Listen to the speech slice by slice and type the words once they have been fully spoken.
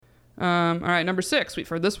All right, number 6. We've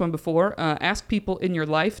heard this one before. Ask people in your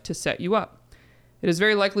life to set you up. It is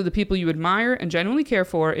very likely the people you admire and genuinely care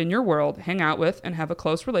for in your world hang out with and have a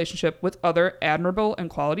close relationship with other admirable and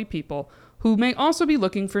quality people who may also be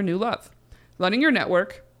looking for new love. Letting your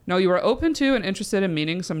network know you are open to and interested in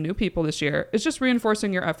meeting some new people this year is just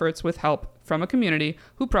reinforcing your efforts with help from a community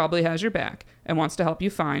who probably has your back and wants to help you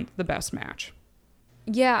find the best match.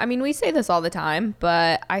 Yeah, I mean, we say this all the time,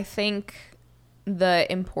 but I think the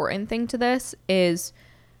important thing to this is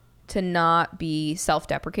to not be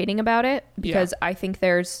self-deprecating about it, because I think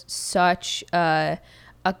there's such a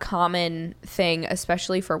common thing,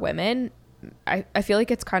 especially for women. I feel like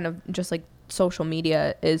it's kind of just like social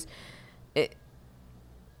media is,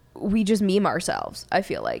 we just meme ourselves, I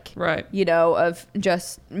feel like. Right. You know, of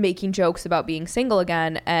just making jokes about being single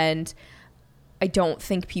again. And I don't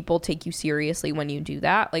think people take you seriously when you do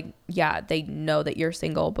that. Like, yeah, they know that you're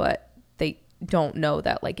single, but they don't know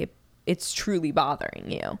that like it's truly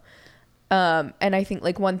bothering you. And I think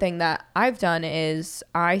like one thing that I've done is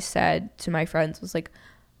I said to my friends was like,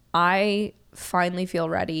 I finally feel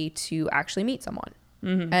ready to actually meet someone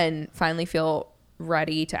and finally feel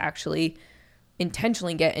ready to actually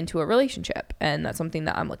intentionally get into a relationship. And that's something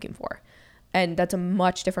that I'm looking for. And that's a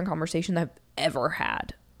much different conversation that I've ever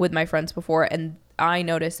had with my friends before. And I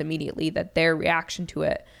noticed immediately that their reaction to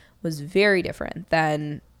it was very different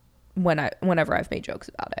than whenever I've made jokes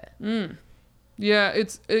about it. Yeah,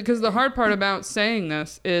 it's because the hard part about saying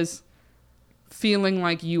this is feeling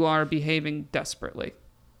like you are behaving desperately.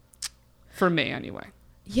 For me, anyway.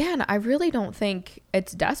 Yeah, and I really don't think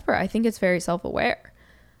it's desperate. I think it's very self-aware.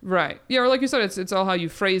 Right. Yeah, or like you said, it's all how you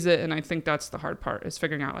phrase it, and I think that's the hard part, is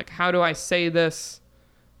figuring out, like, how do I say this?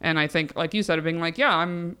 And I think, like you said, of being like, yeah,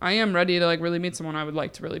 I am ready to, like, really meet someone. I would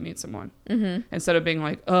like to really meet someone. Instead of being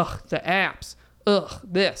like, ugh, the apps. Ugh,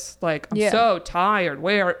 this. Like, I'm so tired.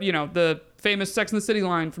 Where, you know, the famous Sex and the City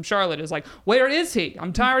line from Charlotte is like, where is he?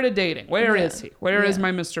 I'm tired of dating. Where is he? Where is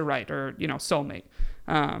my Mr. Right? Or, you know, soulmate.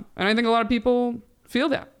 And I think a lot of people feel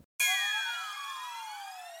that.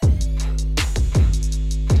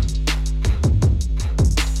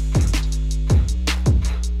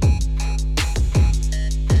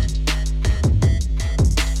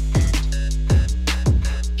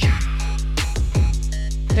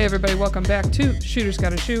 Hey everybody, welcome back to Shooters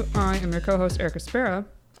Gotta Shoot. I am your co-host Erica Spera.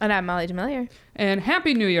 And I'm Molly DeMillier. And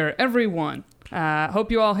Happy New Year, everyone.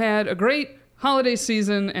 Hope you all had a great holiday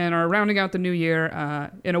season and are rounding out the new year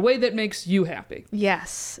in a way that makes you happy.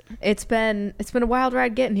 Yes. It's been a wild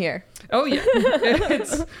ride getting here. Oh yeah.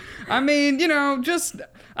 I mean, you know, just,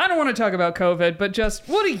 I don't want to talk about COVID, but just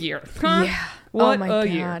what a year. Huh? Yeah. What oh my a God.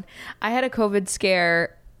 year. I had a COVID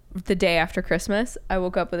scare the day after Christmas. I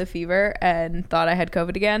woke up with a fever and thought I had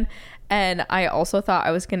COVID again. And I also thought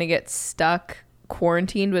I was going to get stuck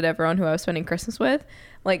quarantined with everyone who I was spending Christmas with.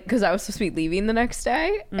 Like, because I was supposed to be leaving the next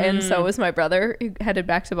day. And so was my brother, who headed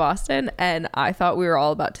back to Boston. And I thought we were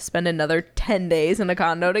all about to spend another 10 days in a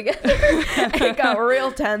condo together. It got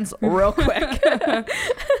real tense real quick.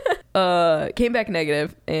 Came back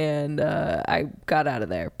negative and I got out of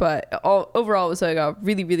there. But overall, it was like a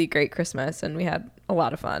really, really great Christmas. And we had a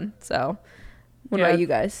lot of fun. So what about you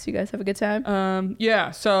guys? You guys have a good time?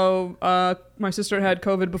 Yeah. So my sister had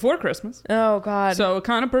COVID before Christmas. Oh, God. So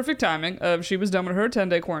kind of perfect timing. She was done with her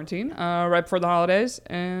 10-day quarantine right before the holidays.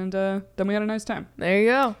 And then we had a nice time. There you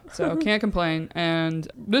go. So can't complain. And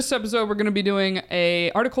this episode, we're going to be doing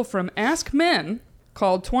an article from Ask Men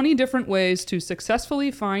called 20 Different Ways to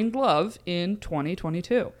Successfully Find Love in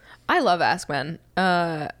 2022. I love Ask Men.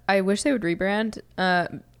 I wish they would rebrand.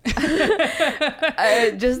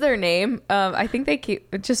 Just their name. I think they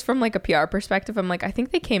keep, just from like a PR perspective, I'm like, I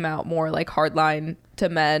think they came out more like hardline to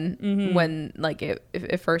men when like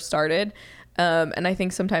it first started. And I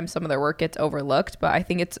think sometimes some of their work gets overlooked, but I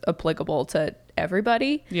think it's applicable to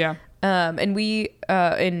everybody. Yeah. And we,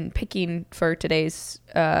 in picking for today's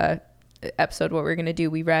episode, what we're going to do,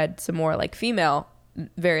 we read some more like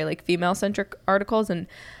very like female centric articles. And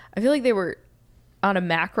I feel like they were on a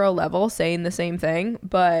macro level saying the same thing,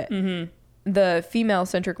 but the female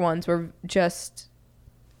centric ones were just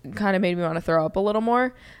kind of made me want to throw up a little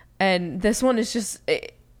more. And this one is just,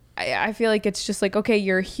 I feel like it's just like, okay,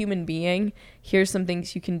 you're a human being. Here's some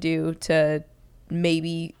things you can do to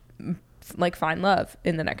maybe like find love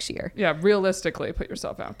in the next year. Yeah. Realistically, put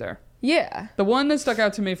yourself out there. Yeah. The one that stuck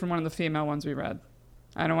out to me from one of the female ones we read,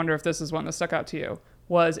 I don't wonder if this is one that stuck out to you,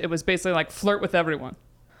 it was basically like flirt with everyone.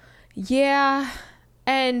 Yeah.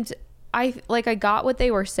 And I got what they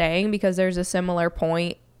were saying because there's a similar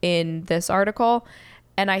point in this article.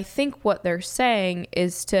 And I think what they're saying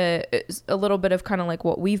is a little bit of kind of like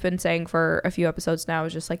what we've been saying for a few episodes now,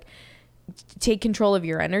 is just like take control of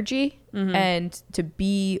your energy and to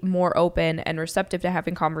be more open and receptive to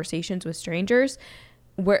having conversations with strangers.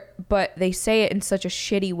 But they say it in such a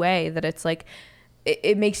shitty way that it's like,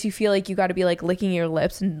 it makes you feel like you got to be like licking your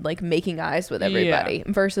lips and like making eyes with everybody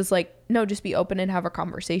versus like, no, just be open and have a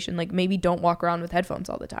conversation. Like maybe don't walk around with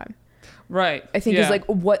headphones all the time. Right. I think is like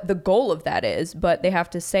what the goal of that is, but they have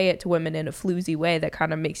to say it to women in a floozy way that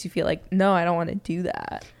kind of makes you feel like, no, I don't want to do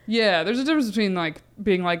that. Yeah, there's a difference between like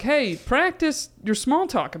being like, hey, practice your small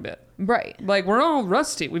talk a bit. Right. Like we're all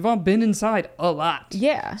rusty. We've all been inside a lot.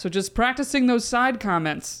 Yeah. So just practicing those side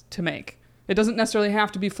comments to make. It doesn't necessarily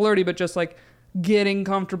have to be flirty, but just like getting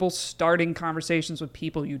comfortable starting conversations with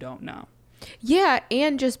people you don't know. Yeah,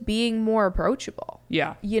 and just being more approachable.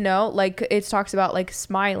 Yeah. You know, like it talks about like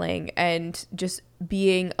smiling and just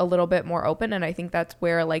being a little bit more open. And I think that's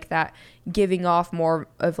where like that giving off more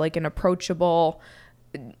of like an approachable,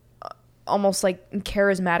 almost like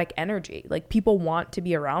charismatic energy. Like people want to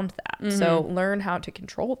be around that. So learn how to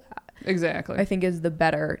control that. Exactly. I think is the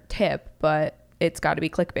better tip, but it's got to be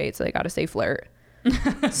clickbait. So they got to say flirt.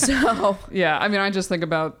 So yeah, I mean, I just think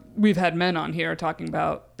about, we've had men on here talking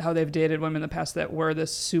about how they've dated women in the past that were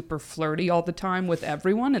this super flirty all the time with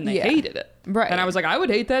everyone, and they hated it. Right. And I was like, I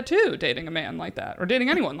would hate that too, dating a man like that, or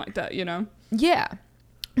dating anyone like that, you know? Yeah.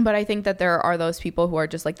 But I think that there are those people who are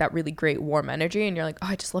just like that really great warm energy, and you're like, oh,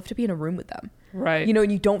 I just love to be in a room with them. Right. You know,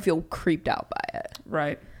 and you don't feel creeped out by it.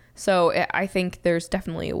 Right. So I think there's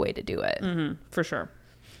definitely a way to do it. For sure.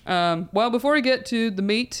 Well, before we get to the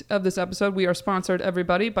meat of this episode, we are sponsored,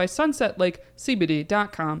 everybody, by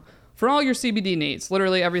SunsetLakeCBD.com for all your CBD needs.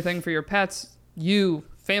 Literally everything for your pets, you,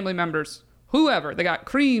 family members, whoever. They got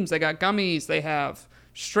creams, they got gummies, they have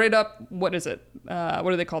straight up, what is it? What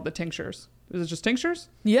are they called? The tinctures. Is it just tinctures?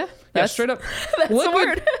 Yeah. Yeah, straight up. That's the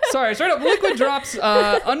word. Straight up liquid drops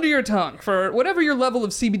under your tongue for whatever your level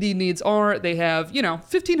of CBD needs are. They have,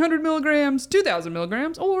 1,500 milligrams, 2,000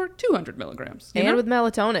 milligrams, or 200 milligrams. And with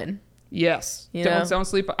melatonin. Yes. You don't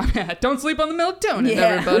sleep. Don't sleep on the melatonin,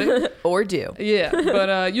 everybody. Or do. Yeah.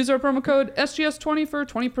 But use our promo code SGS20 for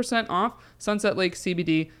 20% off.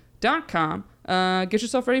 SunsetLakeCBD.com. Get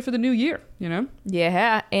yourself ready for the new year,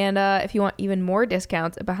 Yeah. And if you want even more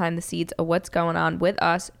discounts behind the scenes of what's going on with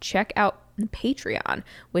us, check out Patreon,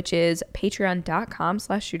 which is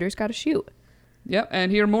patreon.com/shootersgottashoot. Yep.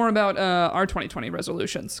 And hear more about our 2020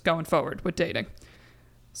 resolutions going forward with dating.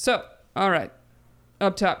 So, all right.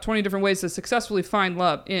 Up top, 20 different ways to successfully find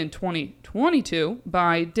love in 2022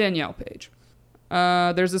 by Danielle Page.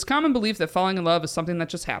 There's this common belief that falling in love is something that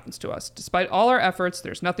just happens to us. Despite all our efforts,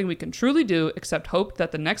 there's nothing we can truly do except hope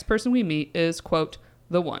that the next person we meet is, quote,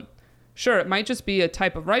 the one. Sure, it might just be a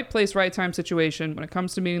type of right place, right time situation when it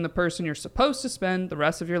comes to meeting the person you're supposed to spend the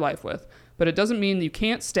rest of your life with, but it doesn't mean you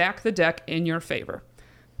can't stack the deck in your favor.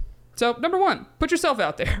 So, number one, put yourself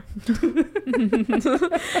out there. It's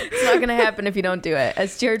not going to happen if you don't do it.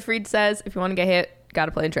 As Jared Freed says, if you want to get hit, got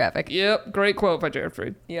to play in traffic. Yep, great quote by Jared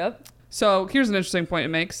Freed. Yep. So here's an interesting point it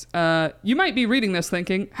makes. You might be reading this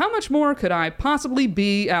thinking, how much more could I possibly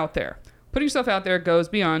be out there? Putting yourself out there goes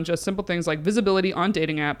beyond just simple things like visibility on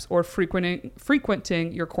dating apps or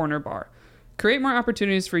frequenting your corner bar. Create more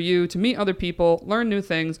opportunities for you to meet other people, learn new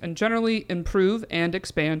things, and generally improve and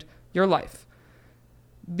expand your life.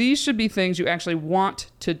 These should be things you actually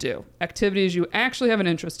want to do, activities you actually have an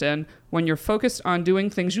interest in. When you're focused on doing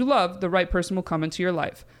things you love, the right person will come into your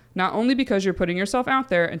life. Not only because you're putting yourself out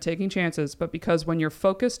there and taking chances, but because when you're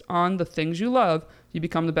focused on the things you love, you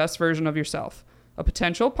become the best version of yourself. A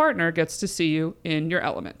potential partner gets to see you in your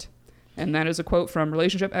element. And that is a quote from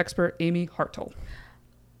relationship expert Amy Hartle.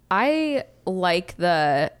 I like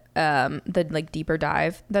the like deeper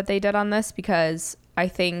dive that they did on this, because I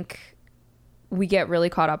think we get really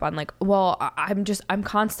caught up on like, well, I'm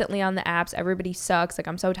constantly on the apps. Everybody sucks. Like,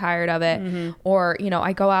 I'm so tired of it. Mm-hmm. Or,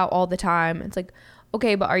 I go out all the time. It's like,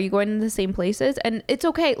 okay, but are you going to the same places? And it's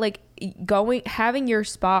okay. Like having your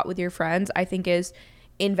spot with your friends, I think is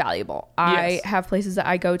invaluable. Yes. I have places that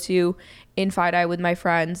I go to in FiDi with my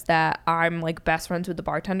friends that I'm like best friends with the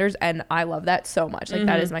bartenders. And I love that so much. Like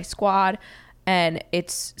that is my squad. And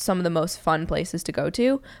it's some of the most fun places to go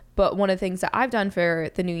to. But one of the things that I've done for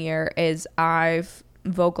the new year is I've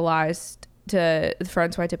vocalized to the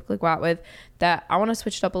friends who I typically go out with that I want to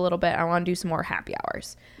switch it up a little bit. I want to do some more happy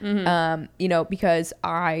hours. Because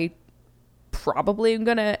I probably am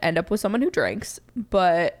going to end up with someone who drinks,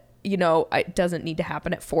 but it doesn't need to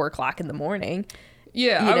happen at 4:00 in the morning.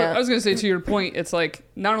 Yeah. I was going to say, to your point, it's like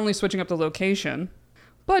not only switching up the location,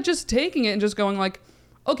 but just taking it and just going like,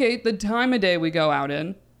 okay, the time of day we go out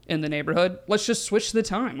in the neighborhood, let's just switch the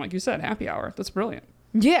time. Like you said, happy hour. That's brilliant.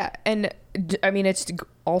 Yeah. And I mean, it's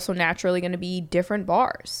also naturally going to be different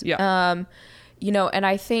bars. Yeah. You know, and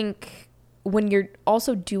I think when you're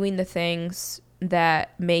also doing the things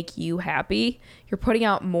that make you happy, you're putting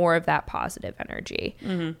out more of that positive energy.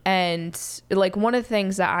 Mm-hmm. And like one of the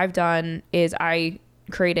things that I've done is I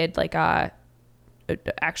created like I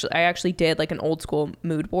actually did like an old school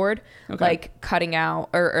mood board, Okay. like cutting out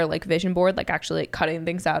or like vision board, like actually like cutting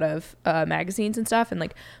things out of magazines and stuff and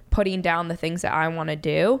like putting down the things that I want to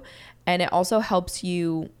do. And it also helps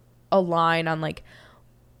you align on like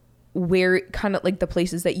where kind of like the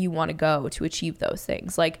places that you want to go to achieve those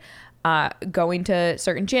things. Like going to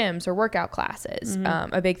certain gyms or workout classes.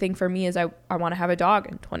 Mm-hmm. A big thing for me is I want to have a dog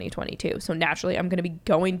in 2022. So naturally I'm going to be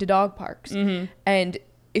going to dog parks. Mm-hmm. And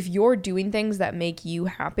if you're doing things that make you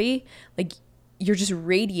happy, like you're just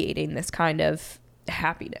radiating this kind of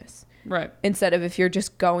happiness. Right. Instead of if you're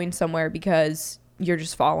just going somewhere because you're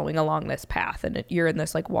just following along this path and you're in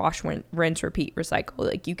this like wash, rinse, repeat, recycle,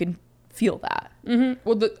 like you can feel that. Mm-hmm.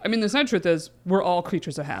 Well, the sad truth is we're all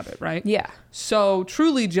creatures of habit, right? Yeah. So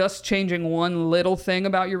truly just changing one little thing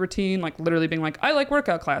about your routine, like literally being like, I like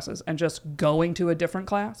workout classes, and just going to a different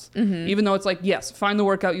class, even though it's like, yes, find the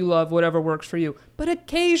workout you love, whatever works for you, but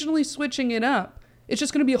occasionally switching it up, it's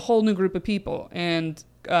just going to be a whole new group of people. And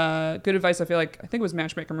good advice, I feel like, I think it was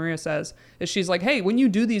Matchmaker Maria says, is she's like, hey, when you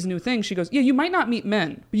do these new things, she goes, yeah, you might not meet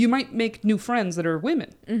men, but you might make new friends that are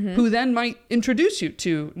women who then might introduce you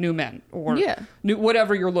to new men or new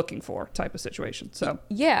whatever you're looking for type of situation. So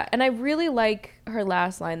yeah, and I really like her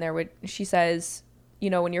last line there where she says, you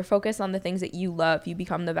know, when you're focused on the things that you love, you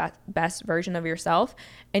become the best version of yourself,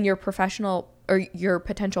 and your professional or your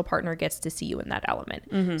potential partner gets to see you in that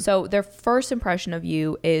element. So their first impression of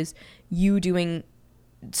you is you doing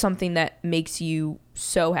something that makes you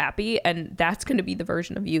so happy, and that's going to be the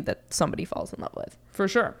version of you that somebody falls in love with. For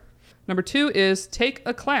sure. Number 2 is take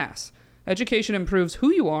a class. Education improves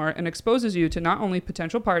who you are and exposes you to not only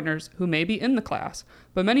potential partners who may be in the class,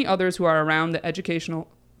 but many others who are around the educational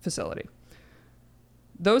facility.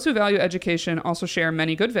 Those who value education also share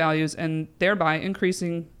many good values and thereby increase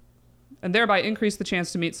the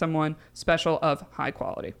chance to meet someone special of high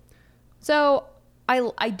quality. So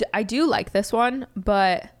I do like this one,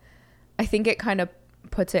 but I think it kind of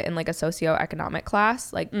puts it in like a socioeconomic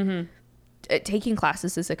class. Like taking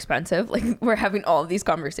classes is expensive. Like we're having all of these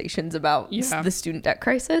conversations about the student debt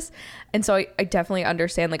crisis. And so I definitely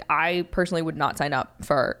understand, like I personally would not sign up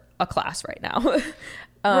for a class right now.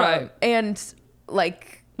 Right. And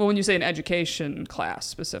like, well, when you say an education class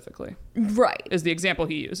specifically, right, is the example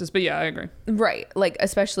he uses. But yeah, I agree. Right. Like,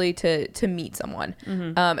 especially to meet someone.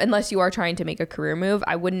 Unless you are trying to make a career move,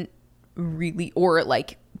 I wouldn't really, or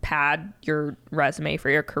like pad your resume for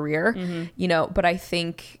your career, you know, but I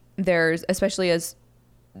think there's, especially as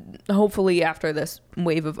hopefully after this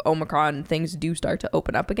wave of Omicron, things do start to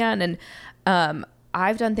open up again. And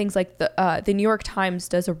I've done things like the New York Times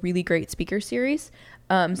does a really great speaker series.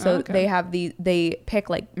 They have they pick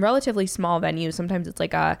like relatively small venues. Sometimes it's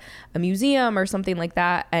like a museum or something like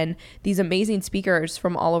that. And these amazing speakers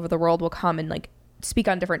from all over the world will come and like speak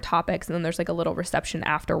on different topics. And then there's like a little reception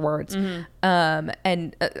afterwards.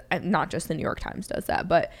 And not just the New York Times does that,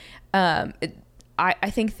 but I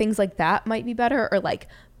think things like that might be better, or like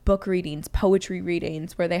book readings, poetry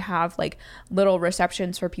readings, where they have like little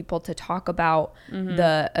receptions for people to talk about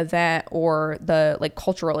the event or the like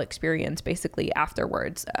cultural experience basically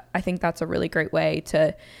afterwards. I think that's a really great way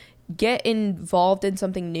to get involved in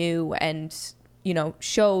something new and, you know,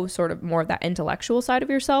 show sort of more of that intellectual side of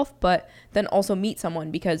yourself, but then also meet someone,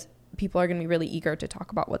 because people are going to be really eager to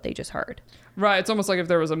talk about what they just heard. Right. It's almost like if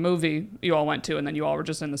there was a movie you all went to and then you all were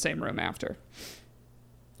just in the same room after.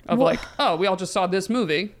 Of like, oh, we all just saw this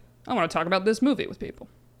movie. I want to talk about this movie with people.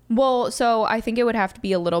 Well, so I think it would have to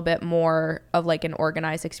be a little bit more of like an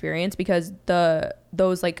organized experience, because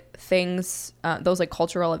those like things, those like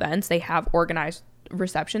cultural events, they have organized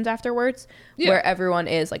receptions afterwards where everyone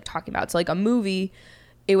is like talking about. So like a movie,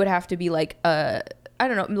 it would have to be like I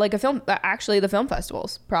don't know, like a film. Actually, the film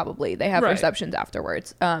festivals probably they have receptions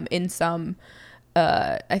afterwards. In some,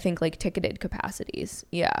 I think like ticketed capacities.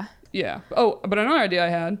 Yeah. Yeah. Oh, but another idea I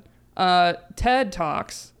had. TED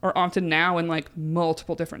Talks are often now in like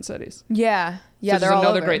multiple different cities. Yeah. Yeah. So they're all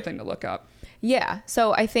another over. great thing to look up. Yeah.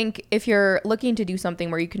 So I think if you're looking to do something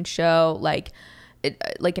where you can show like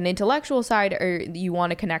an intellectual side, or you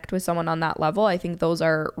want to connect with someone on that level, I think those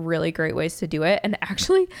are really great ways to do it. And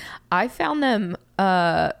actually I found them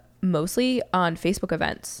mostly on Facebook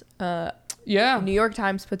events. Yeah, Yeah. New York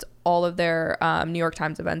Times puts all of their New York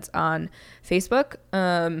Times events on Facebook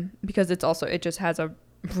because it just has a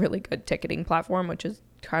really good ticketing platform, which is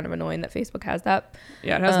kind of annoying that Facebook has that.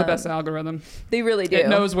 Yeah, it has the best algorithm. They really do. It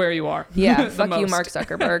knows where you are. Yeah, fuck you, Mark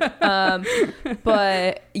Zuckerberg.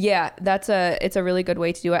 But yeah, it's a really good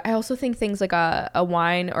way to do it. I also think things like a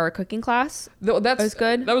wine or a cooking class is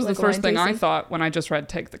good. That was like the first thing I tasting. thought when I just read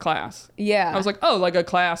Take the Class. Yeah. I was like, oh, like a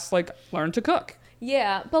class, like learn to cook.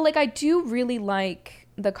 Yeah, but like I do really like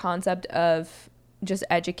the concept of just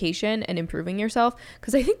education and improving yourself,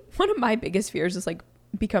 because I think one of my biggest fears is like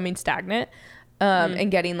becoming stagnant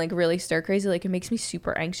and getting like really stir crazy. Like it makes me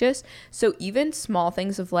super anxious. So even small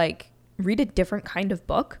things of like read a different kind of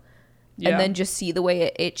book and then just see the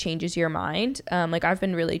way it changes your mind. Like I've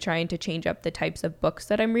been really trying to change up the types of books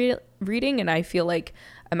that I'm reading, and I feel like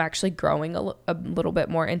I'm actually growing a little bit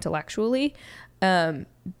more intellectually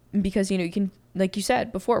because, you know, you can, like you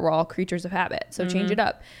said before, we're all creatures of habit. So change it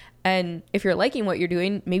up. And if you're liking what you're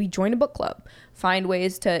doing, maybe join a book club. Find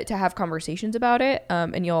ways to have conversations about it,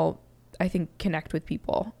 and you'll, I think, connect with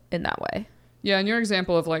people in that way. Yeah, and your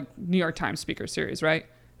example of like New York Times speaker series, right?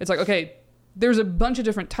 It's like, okay, there's a bunch of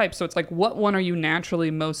different types. So it's like, what one are you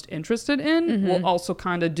naturally most interested in? We'll also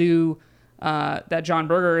kind of do that John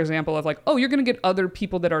Berger example of like, oh, you're going to get other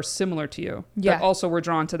people that are similar to you. Yeah. That also were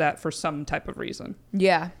drawn to that for some type of reason.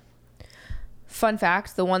 Yeah. Fun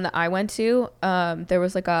fact, the one that I went to, there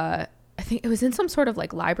was like I think it was in some sort of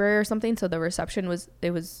like library or something. So the reception was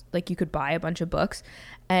like you could buy a bunch of books.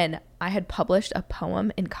 And I had published a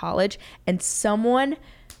poem in college, and someone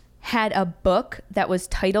had a book that was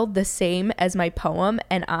titled the same as my poem,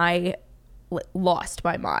 and I lost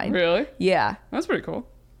my mind. Really? Yeah. That's pretty cool.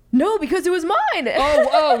 No, because it was mine.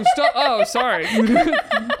 Oh, sorry.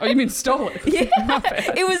 Oh, you mean stole it? Yeah.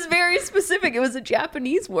 It was very specific. It was a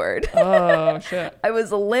Japanese word. Oh, shit. I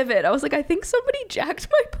was livid. I was like, I think somebody jacked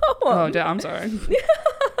my poem. Oh, I'm sorry.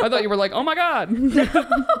 I thought you were like, oh my God. We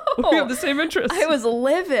have the same interests. I was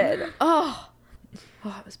livid. I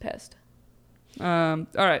was pissed. All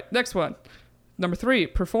right, next one. Number 3,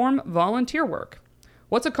 perform volunteer work.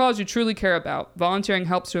 What's a cause you truly care about? Volunteering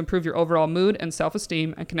helps to improve your overall mood and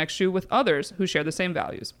self-esteem and connects you with others who share the same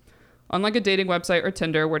values. Unlike a dating website or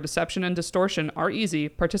Tinder where deception and distortion are easy,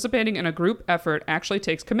 participating in a group effort actually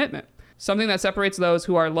takes commitment, something that separates those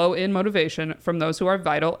who are low in motivation from those who are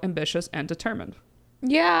vital, ambitious, and determined.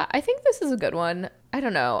 Yeah, I think this is a good one. I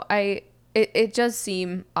don't know. It does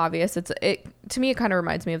seem obvious. To me, it kind of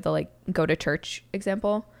reminds me of the like go to church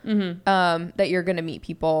example. That you're going to meet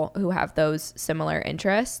people who have those similar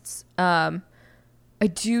interests. I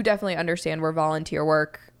do definitely understand where volunteer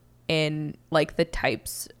work in like the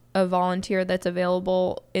types of volunteer that's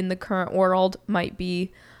available in the current world might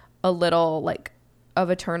be a little like of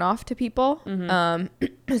a turnoff to people,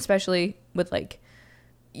 especially with like,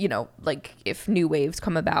 you know, like if new waves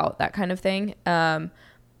come about, that kind of thing.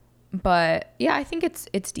 But yeah, I think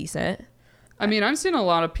it's decent. I mean, I've seen a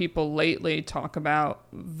lot of people lately talk about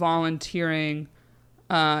volunteering,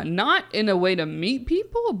 not in a way to meet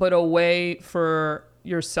people, but a way for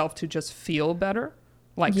yourself to just feel better,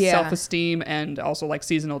 like self-esteem and also like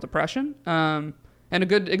seasonal depression. And a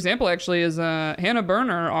good example actually is Hannah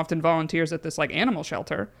Berner often volunteers at this like animal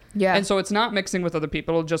shelter. Yeah. And so it's not mixing with other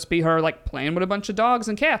people. It'll just be her like playing with a bunch of dogs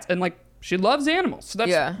and cats, and like she loves animals. So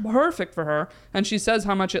that's perfect for her. And she says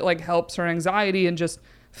how much it like helps her anxiety and just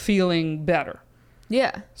feeling better.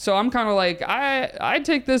 Yeah. So I'm kind of like, I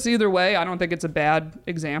take this either way. I don't think it's a bad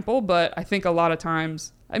example, but I think a lot of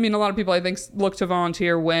times, I mean, a lot of people I think look to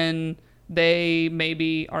volunteer when they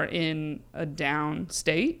maybe are in a down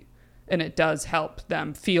state, and it does help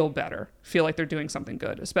them feel better, feel like they're doing something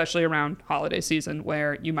good, especially around holiday season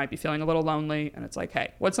where you might be feeling a little lonely, and it's like,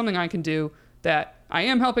 hey, what's something I can do that I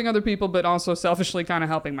am helping other people, but also selfishly kind of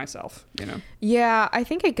helping myself, you know? Yeah, I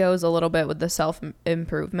think it goes a little bit with the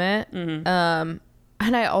self-improvement.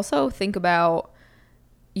 And I also think about,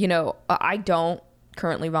 you know, I don't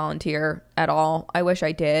currently volunteer at all. I wish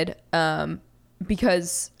I did.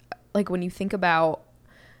 Because like when you think about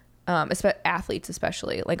athletes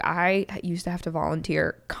especially, like I used to have to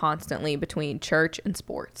volunteer constantly between church and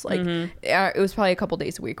sports. Like it was probably a couple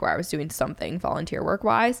days a week where I was doing something volunteer work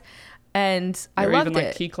wise, and I loved even like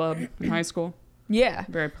it. Key Club in high school. Yeah,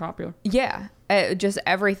 very popular. Yeah, just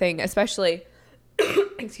everything, especially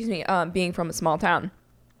excuse me, being from a small town.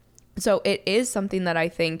 So it is something that I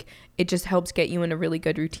think it just helps get you in a really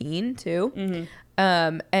good routine too.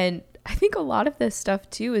 And I think a lot of this stuff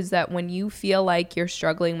too is that when you feel like you're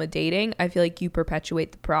struggling with dating, I feel like you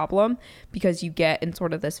perpetuate the problem because you get in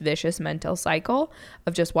sort of this vicious mental cycle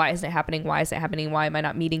of just, why isn't it happening? Why isn't it happening? Why am I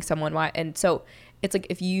not meeting someone? Why? And so it's like,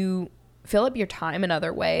 if you fill up your time in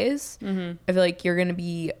other ways. I feel like you're going to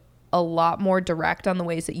be a lot more direct on the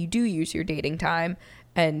ways that you do use your dating time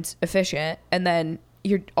and efficient. And then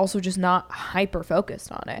you're also just not hyper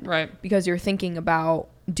focused on it. Right. Because you're thinking about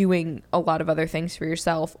doing a lot of other things for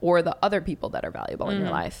yourself or the other people that are valuable in your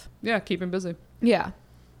life. Yeah, keep him busy. Yeah.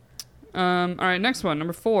 All right, next one.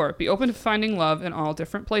 Number 4, be open to finding love in all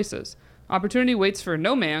different places. Opportunity waits for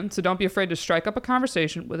no man, so don't be afraid to strike up a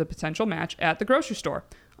conversation with a potential match at the grocery store,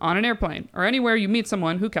 on an airplane, or anywhere you meet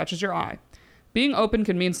someone who catches your eye. Being open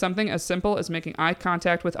can mean something as simple as making eye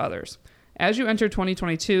contact with others. As you enter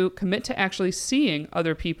 2022, commit to actually seeing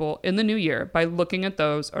other people in the new year by looking at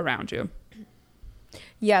those around you.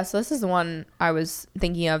 Yeah, so this is the one I was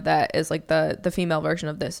thinking of that is like the female version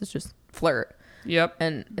of this is just flirt. Yep.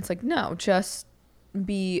 And it's like, no, just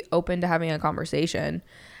be open to having a conversation.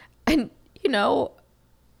 And, you know,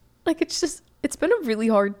 like it's been a really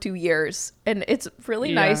hard 2 years. And it's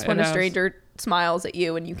really nice when a stranger smiles at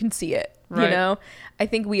you and you can see it. Right. You know, I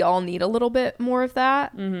think we all need a little bit more of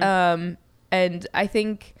that. And I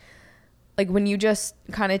think like when you just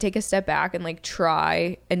kind of take a step back and like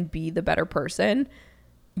try and be the better person,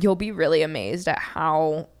 you'll be really amazed at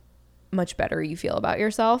how much better you feel about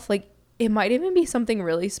yourself. Like it might even be something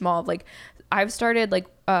really small. Like I've started like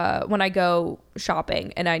when I go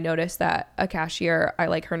shopping and I notice that a cashier, I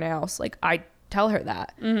like her nails, like I tell her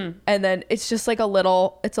that. And then it's just like a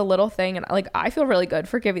little thing. And like, I feel really good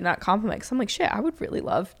for giving that compliment. Cause I'm like, shit, I would really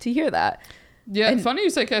love to hear that. Yeah, funny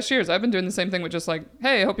you say cashiers. I've been doing the same thing with just like,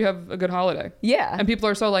 hey, I hope you have a good holiday. Yeah. And people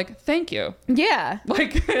are so like, thank you. Yeah.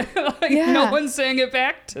 Like, Yeah. no one's saying it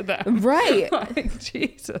back to them. Right. Like,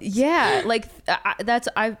 Jesus. Yeah. Like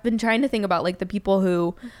I've been trying to think about like the people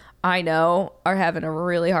who I know are having a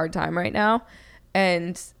really hard time right now.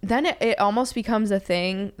 And then it almost becomes a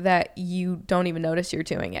thing that you don't even notice you're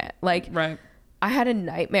doing it. Like, right. I had a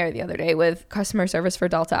nightmare the other day with customer service for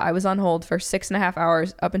Delta. I was on hold for 6.5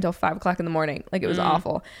 hours up until 5 o'clock in the morning. Like it was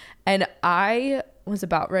awful. And I was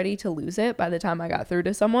about ready to lose it by the time I got through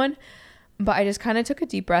to someone. But I just kind of took a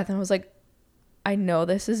deep breath and was like, I know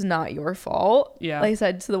this is not your fault. Yeah. Like I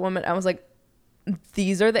said to the woman, I was like,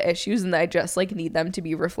 these are the issues and I just like need them to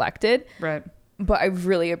be reflected. Right. But I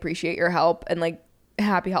really appreciate your help and like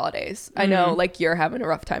happy holidays. I know like you're having a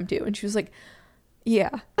rough time too. And she was like, yeah.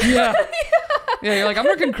 Yeah. Yeah, you're like, I'm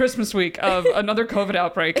working Christmas week of another COVID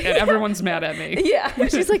outbreak and everyone's mad at me. Yeah.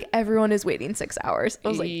 She's like, everyone is waiting 6 hours. I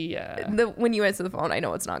was like, yeah. When you answer the phone, I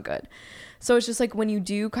know it's not good. So it's just like when you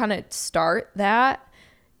do kind of start that,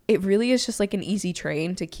 it really is just like an easy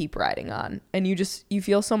train to keep riding on. And you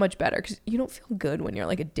feel so much better because you don't feel good when you're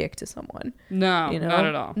like a dick to someone. No, you know? not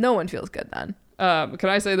at all. No one feels good then. Can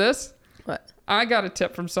I say this? What? I got a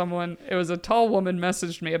tip from someone. It was a tall woman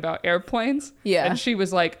messaged me about airplanes. Yeah. And she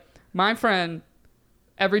was like, my friend,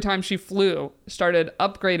 every time she flew, started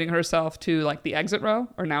upgrading herself to like the exit row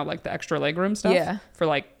or now like the extra legroom stuff. Yeah. For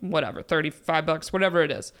like whatever, $35, whatever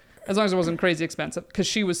it is. As long as it wasn't crazy expensive. Because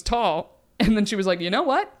she was tall. And then she was like, you know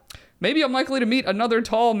what? Maybe I'm likely to meet another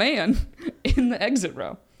tall man in the exit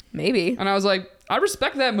row. Maybe. And I was like, I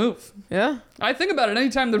respect that move. Yeah. I think about it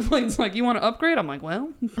anytime the plane's like, you want to upgrade? I'm like,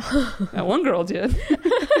 well, that one girl did.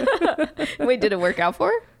 Wait, did it work out for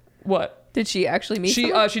her? What? Did she actually meet She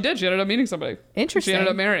someone? did. She ended up meeting somebody. Interesting. She ended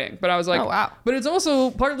up marrying. But I was like, Oh, wow. But it's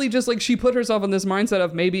also partly just like she put herself in this mindset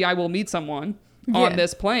of maybe I will meet someone on Yeah.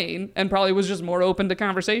 this plane and probably was just more open to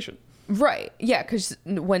conversation. Right. Yeah, because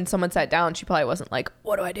when someone sat down, she probably wasn't like,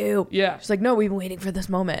 what do I do? Yeah. She's like, no, we've been waiting for this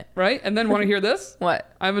moment. Right? And then want to hear this?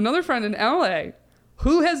 What? I have another friend in LA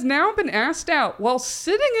who has now been asked out while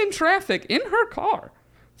sitting in traffic in her car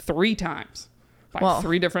 3 times by Well.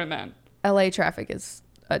 3 different men. LA traffic is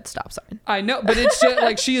a stop sign. I know, but it's just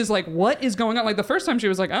like she is like, what is going on? Like the first time she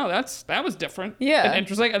was like, oh, that was different. Yeah. And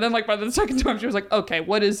interesting. And then like by the second time she was like, okay,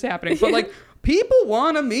 what is happening? But like people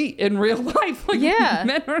want to meet in real life. Like Yeah.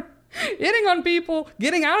 men are hitting on people,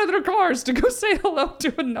 getting out of their cars to go say hello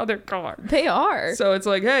to another car. They are. So it's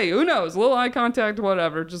like, hey, who knows? A little eye contact,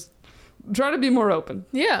 whatever. Just try to be more open.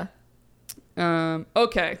 Yeah.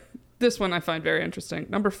 Okay. This one I find very interesting.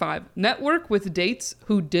 Number 5, network with dates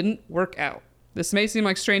who didn't work out. This may seem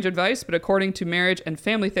like strange advice, but according to marriage and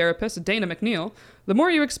family therapist Dana McNeil, the more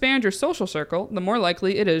you expand your social circle, the more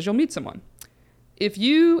likely it is you'll meet someone. If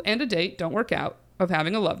you and a date don't work out of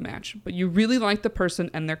having a love match, but you really like the person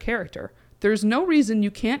and their character, there's no reason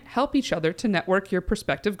you can't help each other to network your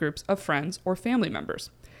prospective groups of friends or family members.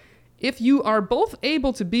 If you are both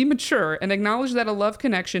able to be mature and acknowledge that a love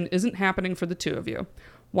connection isn't happening for the two of you,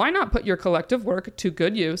 why not put your collective work to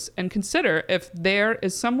good use and consider if there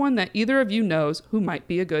is someone that either of you knows who might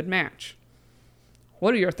be a good match?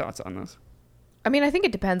 What are your thoughts on this? I mean, I think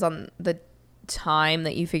it depends on the time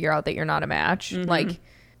that you figure out that you're not a match. Like,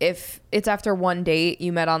 if it's after one date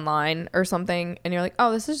you met online or something and you're like,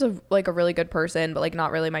 oh, this is a really good person, but like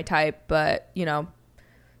not really my type, but you know,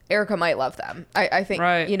 Erica might love them. I think,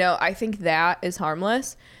 right. You know, I think that is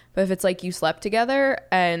harmless. But if it's like you slept together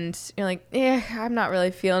and you're like, I'm not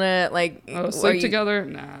really feeling it. Like, sleep together?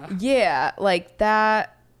 Nah. Yeah, like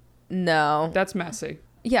that. No. That's messy.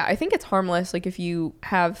 Yeah, I think it's harmless. Like if you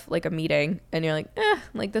have like a meeting and you're like,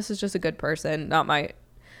 like this is just a good person, not my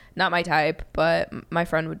type, but my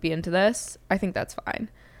friend would be into this. I think that's fine.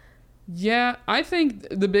 Yeah, I think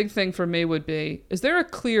the big thing for me would be, is there a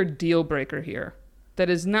clear deal breaker here that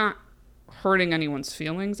is not hurting anyone's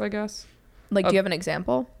feelings, I guess? Like, do you have an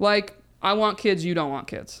example? Like, I want kids, you don't want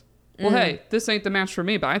kids. Well, hey, this ain't the match for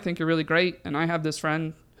me, but I think you're really great, and I have this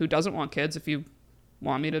friend who doesn't want kids. If you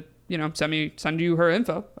want me to, you know, send you her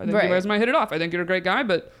info, I think you guys might hit it off. I think you're a great guy,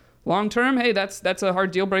 but long term, hey, that's a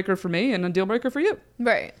hard deal breaker for me and a deal breaker for you.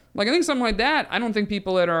 Right. Like, I think something like that, I don't think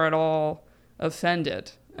people that are at all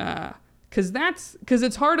offended. Because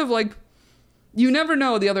it's hard of, like, you never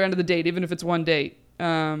know the other end of the date, even if it's one date.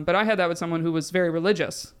 But I had that with someone who was very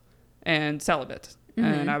religious and celibate.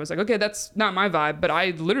 And I was like, okay, that's not my vibe. But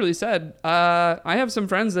I literally said, I have some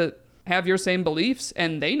friends that have your same beliefs,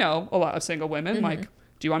 and they know a lot of single women. Like,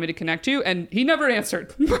 do you want me to connect you? And he never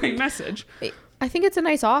answered my message. I think it's a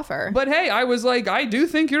nice offer. But hey, I was like, I do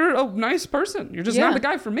think you're a nice person. You're just not the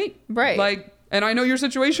guy for me. Right. Like, and I know your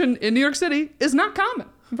situation in New York City is not common.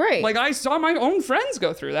 Right. Like, I saw my own friends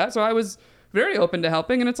go through that. So I was very open to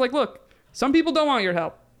helping. And it's like, look, some people don't want your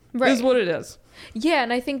help. Right. Is what it is. Yeah,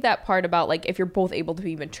 and I think that part about, like, if you're both able to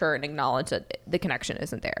be mature and acknowledge that the connection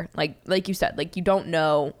isn't there. Like you said, like, you don't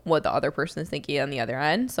know what the other person is thinking on the other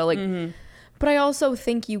end. So, like, but I also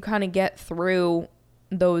think you kind of get through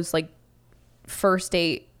those, like,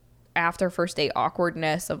 after first date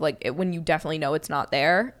awkwardness of, like, when you definitely know it's not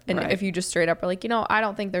there. And if you just straight up are like, you know, I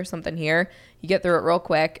don't think there's something here, you get through it real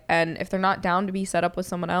quick. And if they're not down to be set up with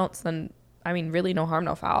someone else, then, I mean, really no harm,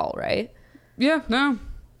 no foul, right? Yeah, no.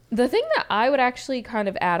 The thing that I would actually kind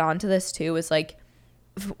of add on to this too is, like,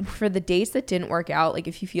 for the dates that didn't work out, like,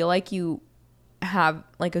 if you feel like you have,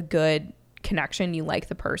 like, a good connection, you like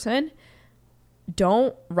the person,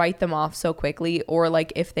 don't write them off so quickly. Or,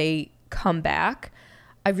 like, if they come back,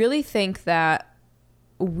 I really think that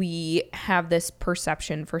we have this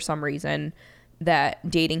perception for some reason that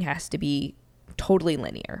dating has to be totally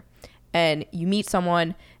linear. And you meet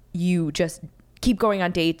someone, you just keep going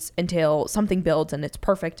on dates until something builds and it's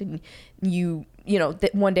perfect, and you know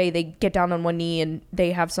that one day they get down on one knee and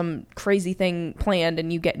they have some crazy thing planned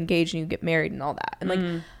and you get engaged and you get married and all that. And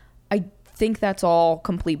like, I think that's all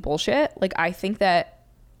complete bullshit. Like, I think that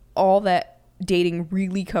all that dating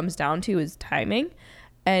really comes down to is timing.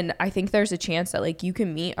 And I think there's a chance that, like, you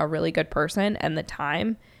can meet a really good person and the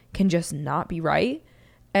time can just not be right.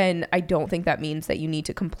 And I don't think that means that you need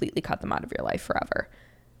to completely cut them out of your life forever.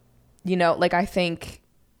 You know, like, I think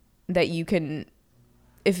that you can,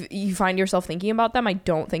 if you find yourself thinking about them, I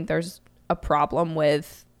don't think there's a problem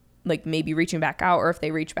with, like, maybe reaching back out, or if they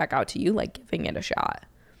reach back out to you, like, giving it a shot.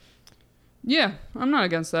 Yeah, I'm not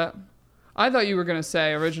against that. I thought you were going to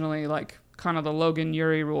say originally, like, kind of the Logan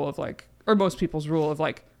Ury rule of, like, or most people's rule of,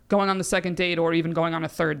 like, going on the second date or even going on a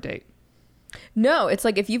third date. No, it's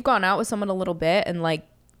like, if you've gone out with someone a little bit and, like,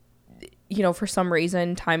 you know, for some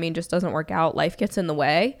reason timing just doesn't work out, life gets in the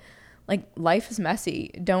way. Like, life is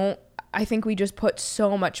messy. I think we just put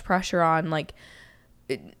so much pressure on, like,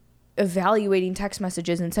 evaluating text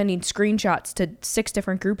messages and sending screenshots to 6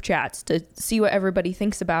 different group chats to see what everybody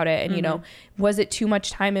thinks about it. And, you know, was it too much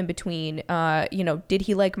time in between? You know, did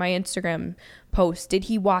he like my Instagram post? Did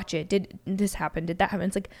he watch it? Did this happen? Did that happen?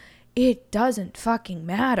 It's like, it doesn't fucking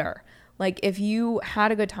matter. Like, if you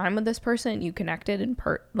had a good time with this person, you connected and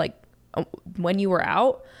when you were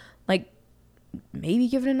out, like, maybe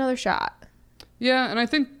give it another shot. Yeah, and I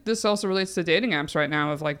think this also relates to dating apps right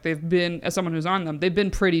now of, like, they've been, as someone who's on them, they've been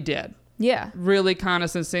pretty dead. Yeah. Really kind of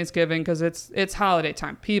since Thanksgiving, because it's holiday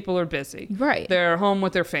time. People are busy. Right. They're home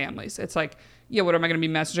with their families. It's like, yeah, what am I going to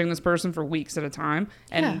be messaging this person for weeks at a time?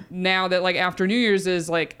 And now that, like, after New Year's is,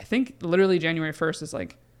 like, I think literally January 1st is,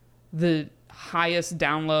 like, the highest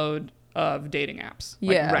download of dating apps.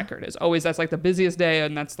 Like, record is always, that's like the busiest day,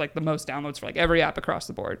 and that's like the most downloads for like every app across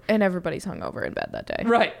the board. And everybody's hungover in bed that day.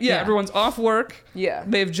 Right. Yeah. Everyone's off work. Yeah.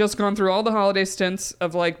 They've just gone through all the holiday stints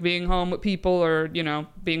of, like, being home with people, or, you know,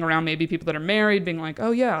 being around maybe people that are married, being like,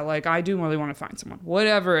 oh yeah, like, I do really want to find someone,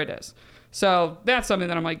 whatever it is. So that's something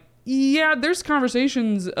that I'm like, yeah, there's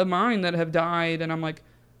conversations of mine that have died, and I'm like,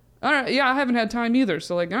 all right, yeah, I haven't had time either.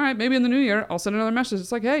 So, like, all right, maybe in the new year I'll send another message.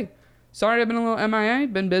 It's like, hey, sorry I've been a little MIA,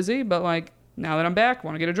 been busy, but like now that I'm back,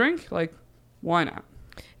 want to get a drink? Like, why not?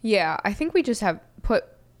 Yeah, I think we just have put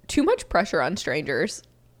too much pressure on strangers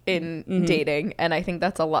in dating, and I think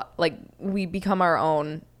that's a lot. Like, we become our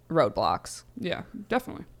own roadblocks. Yeah,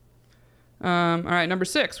 definitely. All right, number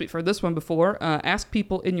 6. We've heard this one before. Ask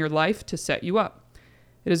people in your life to set you up.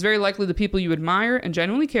 It is very likely the people you admire and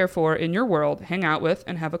genuinely care for in your world hang out with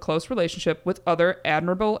and have a close relationship with other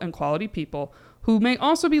admirable and quality people who may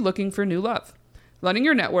also be looking for new love. Letting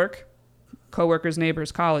your network, coworkers,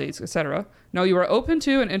 neighbors, colleagues, etc., know you are open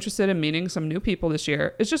to and interested in meeting some new people this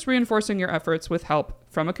year is just reinforcing your efforts with help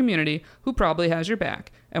from a community who probably has your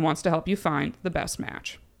back and wants to help you find the best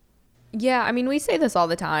match. Yeah, I mean, we say this all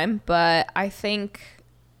the time, but I think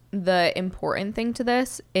the important thing to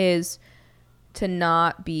this is to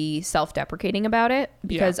not be self-deprecating about it,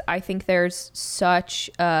 because I think there's such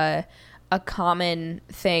a common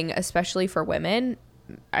thing, especially for women.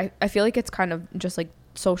 I feel like it's kind of just like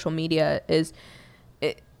social media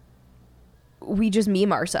we just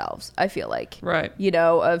meme ourselves, I feel like. Right. You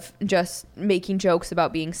know, of just making jokes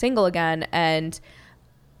about being single again, and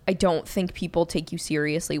I don't think people take you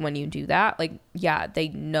seriously when you do that. Like, yeah, they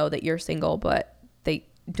know that you're single, but they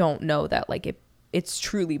don't know that like it's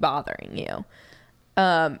truly bothering you.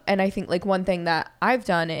 And I think like one thing that I've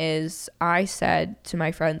done is I said to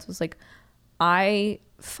my friends was like, I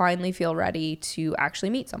finally feel ready to actually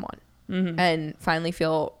meet someone and finally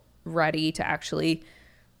feel ready to actually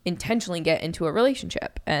intentionally get into a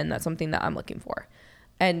relationship. And that's something that I'm looking for.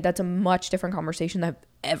 And that's a much different conversation that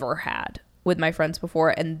I've ever had with my friends before.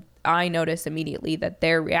 And I noticed immediately that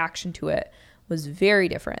their reaction to it was very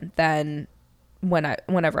different than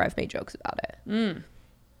whenever I've made jokes about it.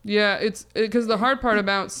 Yeah, it's because the hard part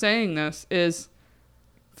about saying this is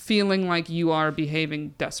feeling like you are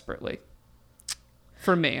behaving desperately.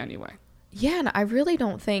 For me, anyway. Yeah, and I really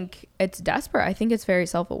don't think it's desperate. I think it's very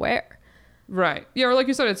self-aware. Right. Yeah, or like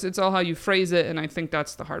you said, it's all how you phrase it, and I think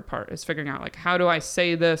that's the hard part, is figuring out like, how do I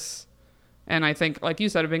say this? And I think, like you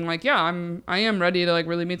said, of being like, yeah, I am ready to like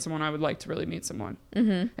really meet someone. I would like to really meet someone.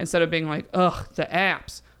 Instead of being like, ugh, the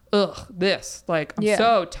apps, ugh, this, like, I'm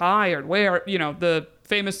so tired. Where, you know, the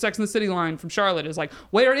famous Sex and the City line from Charlotte is like,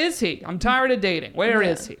 where is he? I'm tired of dating. Where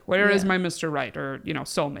is he? Where is my Mr. Right, or, you know,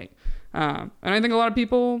 soulmate? And I think a lot of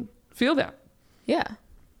people feel that. Yeah.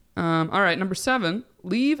 All right, number 7,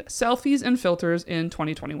 leave selfies and filters in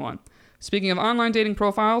 2021. Speaking of online dating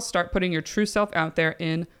profiles, start putting your true self out there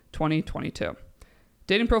in 2022.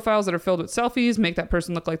 Dating profiles that are filled with selfies make that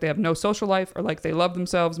person look like they have no social life or like they love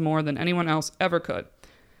themselves more than anyone else ever could.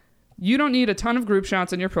 You don't need a ton of group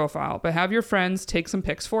shots in your profile, but have your friends take some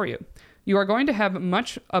pics for you. You are going to have a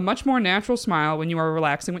much more natural smile when you are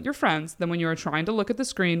relaxing with your friends than when you are trying to look at the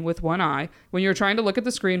screen with one eye,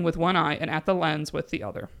 and at the lens with the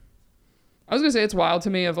other. I was going to say, it's wild to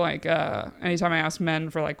me of like, anytime I ask men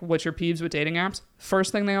for like, what's your peeves with dating apps?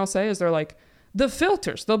 First thing they all say is they're like, the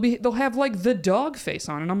filters. They'll have like the dog face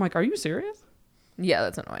on. And I'm like, are you serious? Yeah,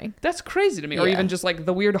 that's annoying. That's crazy to me. Or even just like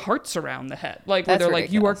the weird hearts around the head. Like, where That's they're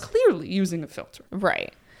ridiculous. like, you are clearly using a filter.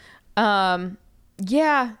 Right.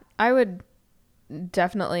 Yeah, I would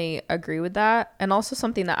definitely agree with that. And also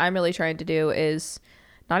something that I'm really trying to do is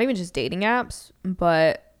not even just dating apps,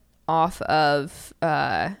 but off of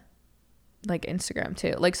like Instagram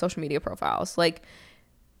too, like social media profiles. Like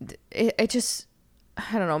it just,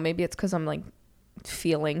 I don't know, maybe it's because I'm like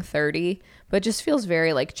feeling 30, but it just feels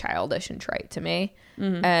very like childish and trite to me.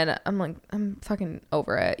 And I'm like, I'm fucking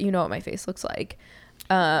over it. You know what my face looks like.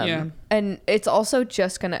 And it's also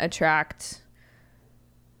just going to attract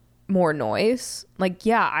more noise. Like,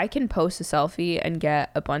 yeah, I can post a selfie and get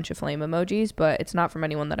a bunch of flame emojis, but it's not from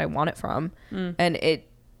anyone that I want it from. And it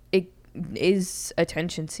is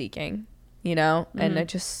attention seeking, you know? And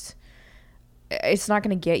it's not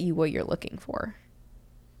going to get you what you're looking for.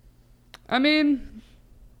 I mean,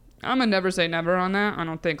 I'm gonna never say never on that. I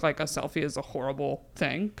don't think like a selfie is a horrible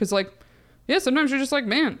thing. Cause like, yeah, sometimes you're just like,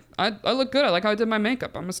 man, I look good. I like how I did my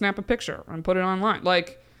makeup. I'm gonna snap a picture and put it online.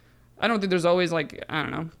 Like, I don't think there's always like, I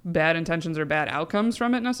don't know, bad intentions or bad outcomes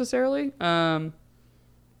from it necessarily. Cause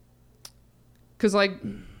like,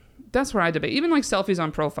 that's where I debate. Even like selfies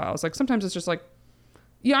on profiles. Like sometimes it's just like,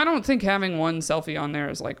 yeah, I don't think having one selfie on there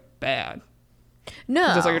is like bad.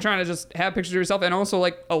 No. It's like you're trying to just have pictures of yourself. And also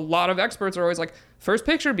like a lot of experts are always like, first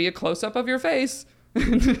picture, be a close up of your face.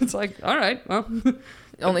 It's like, all right, well.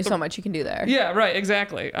 Only so much you can do there. Yeah, right,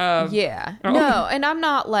 exactly. Yeah. No, and I'm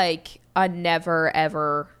not like a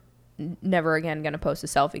never again gonna post a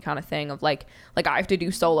selfie kind of thing of like I have to do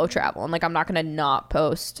solo travel and like I'm not gonna not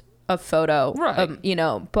post a photo, right? you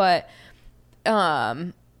know, but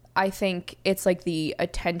I think it's like the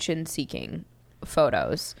attention seeking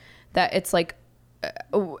photos that it's like,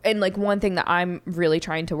 and like one thing that I'm really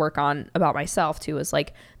trying to work on about myself too is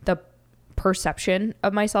like the perception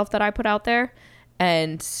of myself that I put out there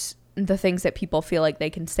and the things that people feel like they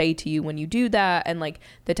can say to you when you do that, and like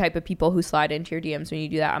the type of people who slide into your DMs when you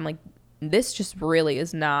do that. I'm like, this just really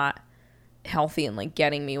is not healthy and like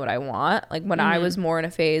getting me what I want. Like when I was more in a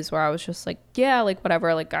phase where I was just like, yeah, like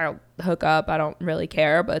whatever, like I'll hook up, I don't really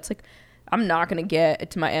care, but it's like I'm not gonna get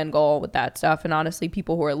to my end goal with that stuff. And honestly,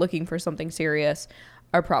 people who are looking for something serious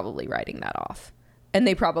are probably writing that off, and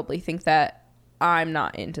they probably think that I'm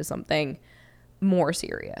not into something more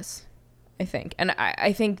serious, I think. And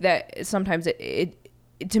I think that sometimes it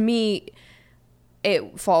to me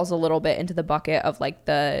it falls a little bit into the bucket of like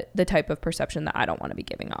the type of perception that I don't want to be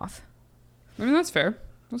giving off. I mean, that's fair.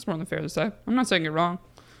 That's more than fair to say. I'm not saying you're wrong.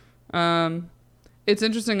 It's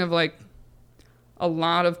interesting of like a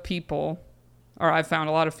lot of people, or I've found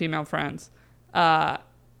a lot of female friends,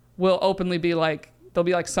 will openly be like, there'll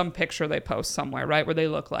be like some picture they post somewhere, right, where they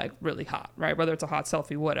look like really hot, right, whether it's a hot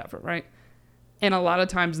selfie, whatever, right? And a lot of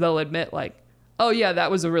times they'll admit like, oh yeah,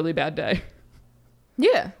 that was a really bad day.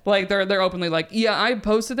 Yeah. Like they're openly like, yeah, I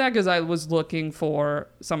posted that because I was looking for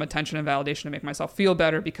some attention and validation to make myself feel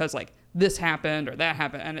better because like this happened or that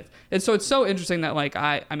happened. And it's so interesting that like,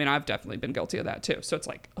 I mean, I've definitely been guilty of that too. So it's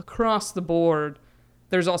like across the board,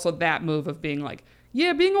 there's also that move of being like,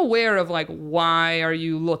 yeah, being aware of like, why are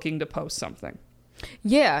you looking to post something?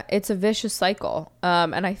 Yeah, it's a vicious cycle.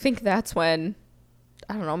 And I think that's when,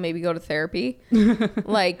 I don't know, maybe go to therapy.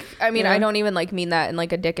 Like, I mean, yeah. I don't even like mean that in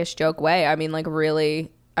like a dickish joke way. I mean, like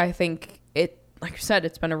really, I think it, like I said,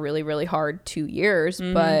 it's been a really, really hard 2 years,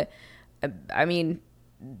 but I mean,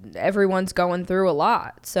 everyone's going through a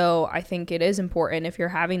lot. So I think it is important if you're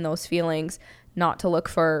having those feelings not to look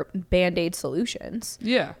for Band-Aid solutions.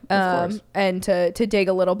 Yeah, of course. And to dig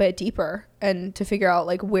a little bit deeper and to figure out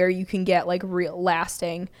like where you can get like real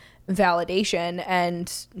lasting validation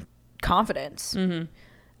and confidence. And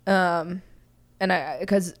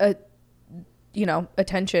because you know,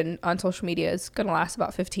 attention on social media is gonna last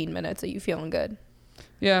about 15 minutes of you feeling good.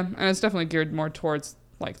 Yeah, and it's definitely geared more towards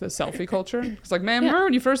like the selfie culture. It's like, man, remember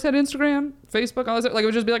when you first had Instagram, Facebook, all this? Like it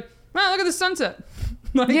would just be like, wow, look at the sunset.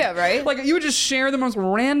 Like, yeah, right. Like you would just share the most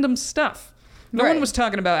random stuff. No one was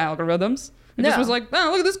talking about algorithms. It just was like, oh,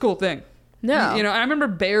 look at this cool thing. No. You know, I remember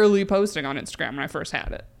barely posting on Instagram when I first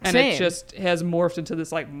had it. And it just has morphed into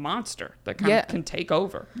this like monster that kind of can take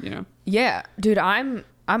over, you know? Yeah. Dude, I'm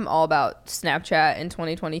all about Snapchat in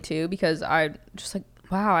 2022 because I just like,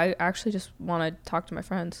 wow, I actually just want to talk to my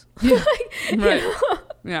friends. Yeah. Right.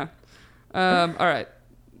 Yeah. All right.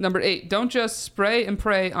 Number 8, don't just spray and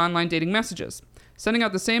pray online dating messages. Sending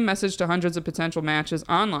out the same message to hundreds of potential matches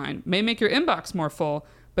online may make your inbox more full,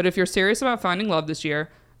 but if you're serious about finding love this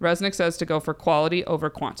year, Resnick says to go for quality over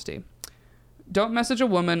quantity. Don't message a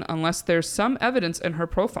woman unless there's some evidence in her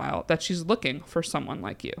profile that she's looking for someone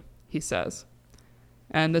like you, he says.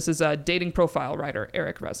 And this is a dating profile writer,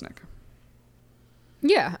 Eric Resnick.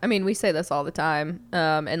 Yeah, I mean, we say this all the time.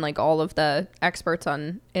 And like all of the experts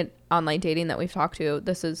on online dating that we've talked to,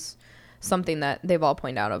 this is something that they've all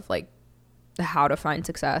pointed out of like how to find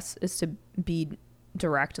success is to be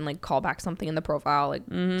direct and like call back something in the profile, like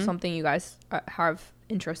something you guys have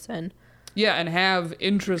interest in. Yeah, and have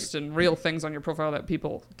interest in real things on your profile that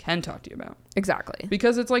people can talk to you about. Exactly.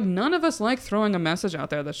 Because it's like none of us like throwing a message out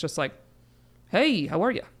there that's just like, hey, how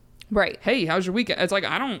are you? Right. Hey, how's your weekend? It's like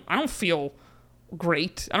I don't feel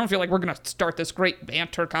great. I don't feel like we're gonna start this great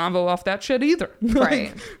banter convo off that shit either.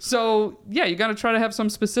 Right. So yeah, you got to try to have some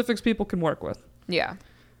specifics people can work with. Yeah.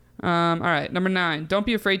 All right. Number 9, don't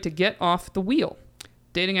be afraid to get off the wheel.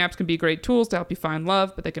 Dating apps can be great tools to help you find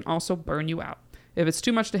love, but they can also burn you out. If it's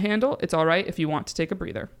too much to handle, it's all right if you want to take a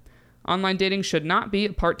breather. Online dating should not be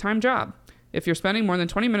a part-time job. If you're spending more than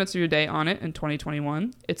 20 minutes of your day on it in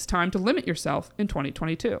 2021, it's time to limit yourself in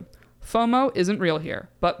 2022. FOMO isn't real here,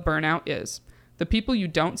 but burnout is. The people you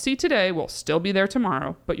don't see today will still be there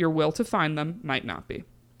tomorrow, but your will to find them might not be.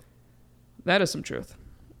 That is some truth.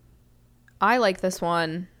 I like this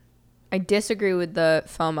one. I disagree with the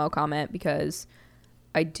FOMO comment because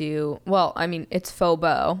I do, well, I mean, it's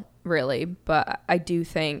FOBO, really, but I do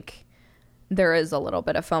think there is a little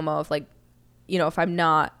bit of FOMO of like, you know, if I'm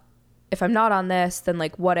not on this, then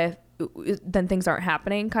like, what if, then things aren't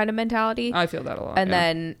happening kind of mentality. I feel that a lot. And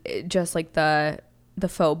then just like the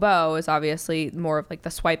FOBO is obviously more of like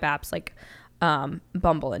the swipe apps, like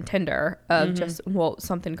Bumble and Tinder of just, well,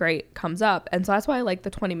 something great comes up. And so that's why I like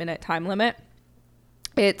the 20-minute time limit.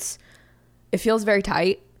 It feels very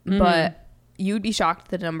tight, but you'd be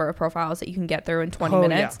shocked at the number of profiles that you can get through in 20 Oh,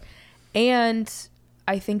 minutes. And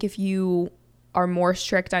I think if you are more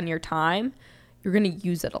strict on your time, you're going to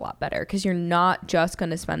use it a lot better because you're not just going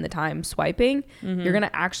to spend the time swiping. You're going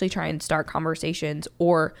to actually try and start conversations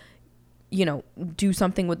or, you know, do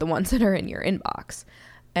something with the ones that are in your inbox.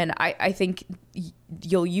 And I think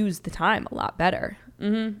you'll use the time a lot better.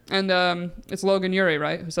 And it's Logan Ury,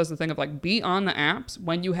 right, who says the thing of like, be on the apps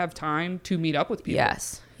when you have time to meet up with people.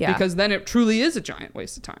 Yes. Yeah. Because then it truly is a giant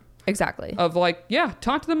waste of time. Exactly. Of like, yeah,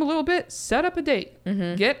 talk to them a little bit, set up a date,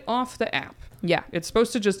 get off the app. Yeah. It's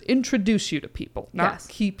supposed to just introduce you to people, not Yes.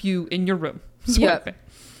 keep you in your room. Yep.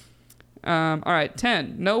 All right,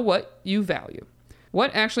 10, know what you value.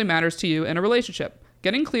 What actually matters to you in a relationship?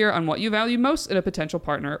 Getting clear on what you value most in a potential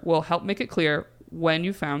partner will help make it clear when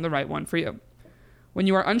you found the right one for you. When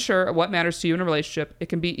you are unsure of what matters to you in a relationship, it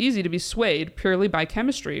can be easy to be swayed purely by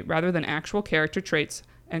chemistry rather than actual character traits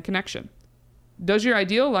and connection. Does your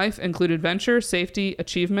ideal life include adventure, safety,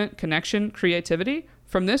 achievement, connection, creativity?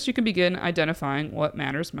 From this, you can begin identifying what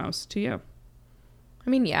matters most to you. I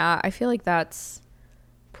mean, yeah, I feel like that's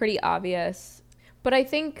pretty obvious. But I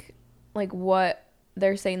think, like, what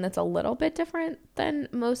they're saying that's a little bit different than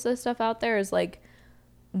most of the stuff out there is, like,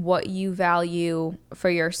 what you value for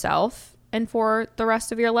yourself and for the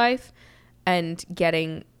rest of your life and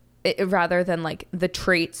getting it, rather than, like, the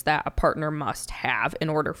traits that a partner must have in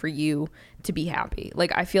order for you to be happy.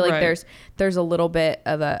 Like, I feel like there's a little bit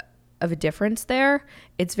of a difference there.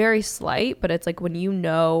 It's very slight, but it's like when you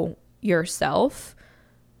know yourself,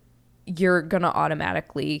 you're gonna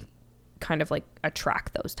automatically kind of like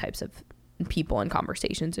attract those types of people and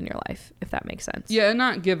conversations in your life, if that makes sense. Yeah, and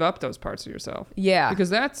not give up those parts of yourself. Yeah. Because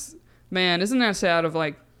that's, man, isn't that sad of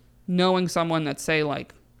like knowing someone that say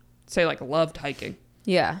loved hiking.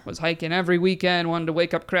 Yeah. Was hiking every weekend, wanted to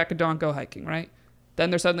wake up, crack a dawn, go hiking, right? Then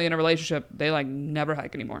they're suddenly in a relationship, they like never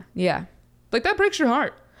hike anymore. Yeah. Like that breaks your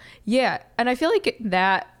heart. Yeah. And I feel like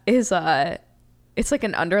that is it's like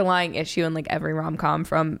an underlying issue in like every rom-com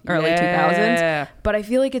from early 2000s. But I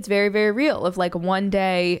feel like it's very, very real. Of like one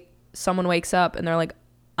day someone wakes up and they're like,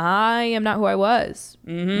 I am not who I was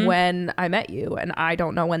when I met you, and I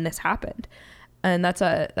don't know when this happened. And that's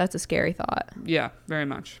a scary thought. Yeah, very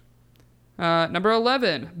much. Number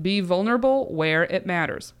 11, be vulnerable where it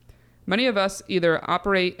matters. Many of us either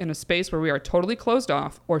operate in a space where we are totally closed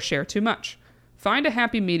off or share too much. Find a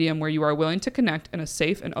happy medium where you are willing to connect in a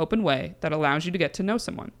safe and open way that allows you to get to know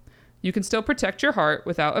someone. You can still protect your heart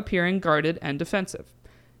without appearing guarded and defensive.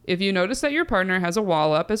 If you notice that your partner has a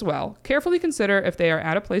wall up as well, carefully consider if they are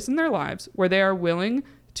at a place in their lives where they are willing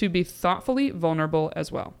to be thoughtfully vulnerable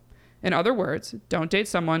as well. In other words, don't date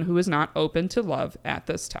someone who is not open to love at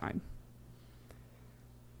this time.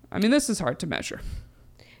 I mean, this is hard to measure.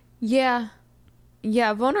 Yeah.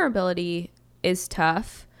 Yeah, vulnerability is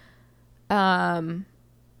tough. One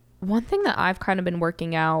thing that I've kind of been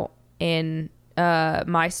working out in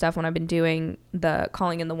my stuff when I've been doing the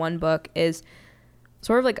Calling in the One book is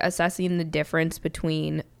sort of like assessing the difference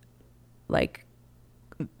between like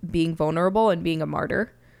being vulnerable and being a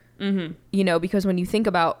martyr. Mm-hmm. You know, because when you think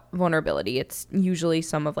about vulnerability, it's usually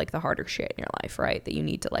some of like the harder shit in your life, right? That you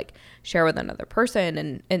need to like share with another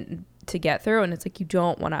person and to get through. And it's like you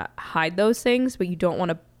don't want to hide those things, but you don't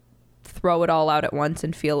want to throw it all out at once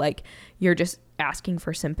and feel like you're just asking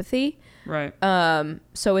for sympathy. Right.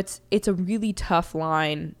 So it's a really tough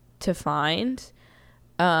line to find.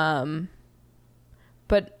 But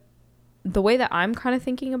the way that I'm kind of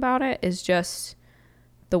thinking about it is just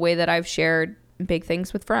the way that I've shared big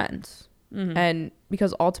things with friends. Mm-hmm. And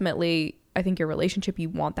because ultimately I think your relationship, you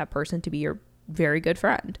want that person to be your very good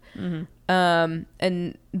friend. Mm-hmm.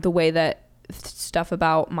 And the way that stuff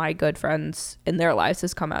about my good friends in their lives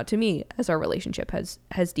has come out to me as our relationship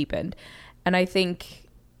has deepened. And I think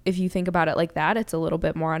if you think about it like that, it's a little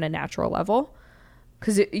bit more on a natural level,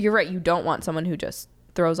 because you're right. You don't want someone who just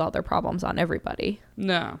throws all their problems on everybody.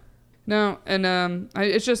 No. And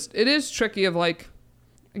it is tricky of like,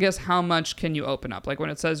 I guess, how much can you open up? Like when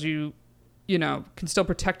it says you know, can still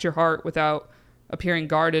protect your heart without appearing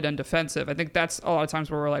guarded and defensive. I think that's a lot of times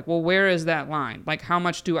where we're like, well, where is that line? Like, how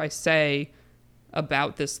much do I say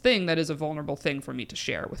about this thing that is a vulnerable thing for me to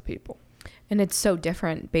share with people? And it's so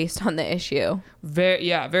different based on the issue. Very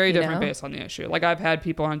different based on the issue. Like I've had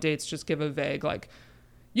people on dates just give a vague like,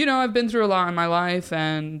 you know, I've been through a lot in my life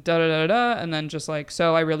and da da da da, and then just like,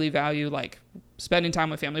 so I really value like spending time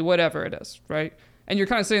with family, whatever it is, right? And you're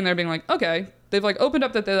kind of sitting there being like, okay, they've like opened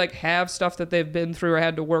up that they like have stuff that they've been through or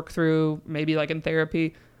had to work through, maybe like in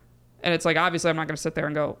therapy. And it's like, obviously I'm not going to sit there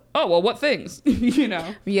and go, oh, well, what things? You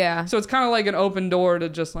know? Yeah. So it's kind of like an open door to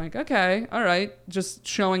just like, okay, all right. Just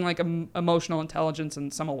showing like emotional intelligence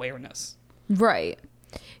and some awareness. Right.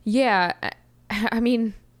 Yeah. I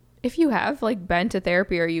mean, if you have like been to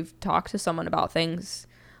therapy or you've talked to someone about things,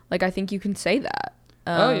 like I think you can say that.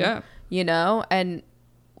 Oh, yeah. You know? And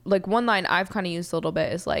like one line I've kind of used a little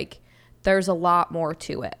bit is like, there's a lot more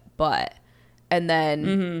to it, but, and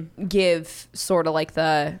then give sort of like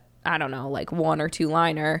the, I don't know, like 1 or 2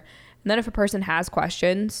 liner. And then if a person has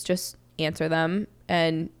questions, just answer them.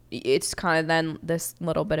 And it's kind of then this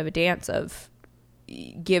little bit of a dance of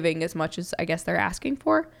giving as much as I guess they're asking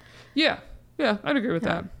for. Yeah. Yeah, I'd agree with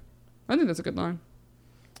that. I think that's a good line.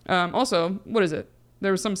 Also, what is it?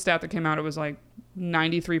 There was some stat that came out. It was like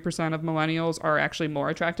 93% of millennials are actually more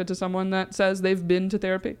attracted to someone that says they've been to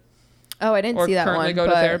therapy. Oh, I didn't see that one. Or currently go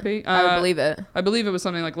to therapy. I would believe it. I believe it was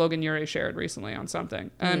something like Logan Ury shared recently on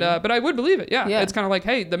something. And but I would believe it. Yeah. It's kind of like,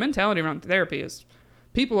 hey, the mentality around therapy is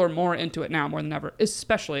people are more into it now more than ever,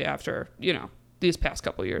 especially after, you know, these past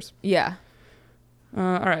couple of years. Yeah. All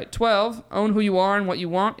right. 12, own who you are and what you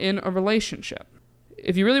want in a relationship.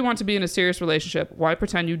 If you really want to be in a serious relationship, why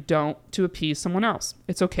pretend you don't to appease someone else?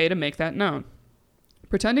 It's okay to make that known.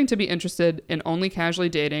 Pretending to be interested in only casually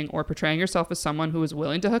dating or portraying yourself as someone who is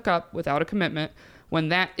willing to hook up without a commitment when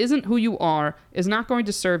that isn't who you are is not going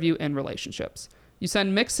to serve you in relationships. You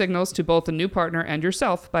send mixed signals to both the new partner and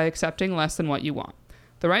yourself by accepting less than what you want.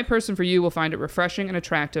 The right person for you will find it refreshing and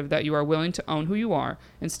attractive that you are willing to own who you are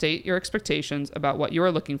and state your expectations about what you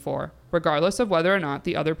are looking for, regardless of whether or not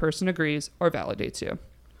the other person agrees or validates you.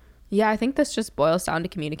 Yeah, I think this just boils down to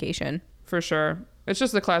communication. For sure. It's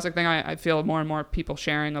just the classic thing I feel more and more people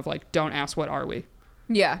sharing of like, don't ask what are we.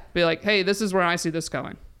 Yeah. Be like, hey, this is where I see this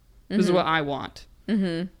going. This is what I want.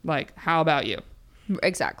 Like, how about you?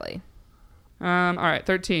 Exactly. All right,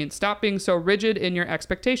 13. Stop being so rigid in your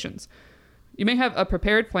expectations. You may have a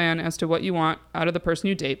prepared plan as to what you want out of the person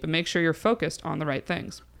you date, but make sure you're focused on the right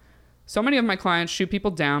things. So many of my clients shoot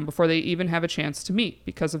people down before they even have a chance to meet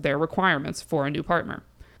because of their requirements for a new partner.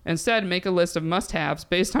 Instead, make a list of must-haves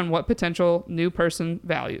based on what potential new person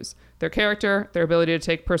values: their character, their ability to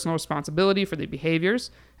take personal responsibility for their behaviors,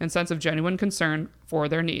 and sense of genuine concern for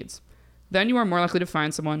their needs. Then you are more likely to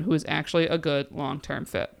find someone who is actually a good long-term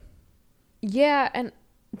fit. Yeah, and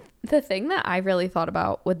the thing that I really thought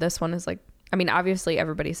about with this one is like, I mean, obviously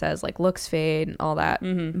everybody says like looks fade and all that,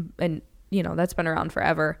 and you know, that's been around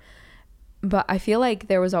forever. But I feel like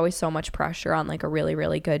there was always so much pressure on like a really,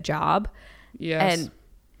 really good job. Yes. And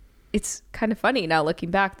it's kind of funny now looking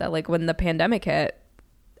back that like when the pandemic hit,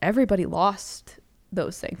 everybody lost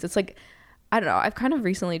those things. It's like, I don't know, I've kind of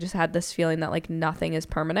recently just had this feeling that like nothing is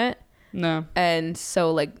permanent. No. And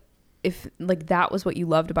so like if like that was what you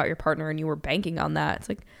loved about your partner and you were banking on that, it's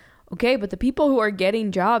like, okay, but the people who are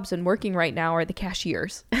getting jobs and working right now are the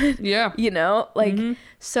cashiers. Yeah. You know, like,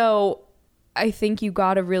 so I think you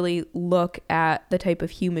got to really look at the type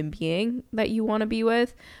of human being that you want to be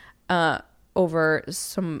with, over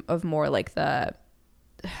some of more like the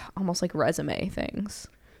almost like resume things.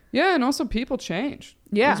 Yeah, and also people change.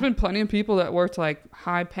 Yeah. There's been plenty of people that worked like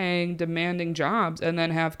high paying, demanding jobs and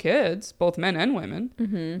then have kids, both men and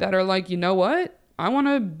women, that are like, you know what? I want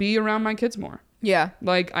to be around my kids more. Yeah.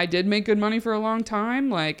 Like, I did make good money for a long time.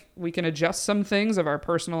 Like, we can adjust some things of our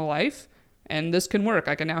personal life, and this can work.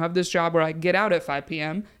 I can now have this job where I get out at 5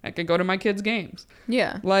 p.m. I can go to my kids' games.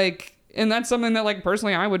 Yeah. Like, and that's something that, like,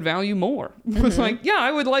 personally I would value more. It's like, yeah,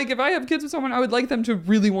 I would like, if I have kids with someone, I would like them to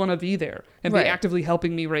really want to be there and Right. be actively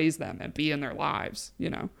helping me raise them and be in their lives, you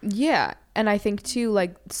know? Yeah. And I think too,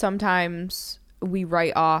 like sometimes we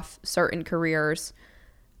write off certain careers,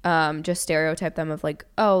 just stereotype them of like,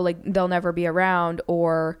 oh, like they'll never be around,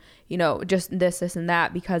 or, you know, just this and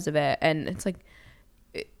that because of it. And it's like,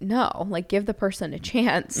 no, like give the person a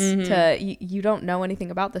chance to, you don't know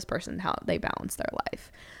anything about this person, how they balance their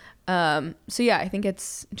life. So yeah, I think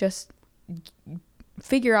it's just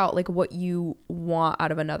figure out like what you want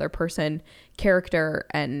out of another person, character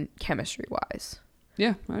and chemistry wise.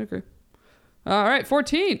 Yeah, I agree. All right,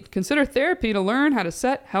 14. Consider therapy to learn how to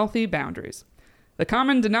set healthy boundaries. The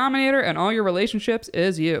common denominator in all your relationships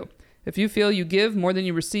is you. If you feel you give more than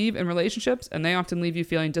you receive in relationships, and they often leave you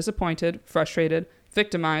feeling disappointed, frustrated,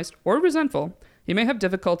 victimized, or resentful, you may have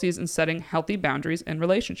difficulties in setting healthy boundaries in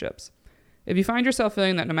relationships. If you find yourself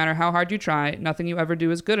feeling that no matter how hard you try, nothing you ever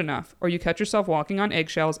do is good enough, or you catch yourself walking on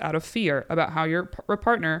eggshells out of fear about how your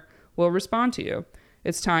partner will respond to you,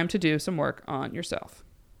 it's time to do some work on yourself.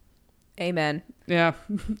 Amen. Yeah,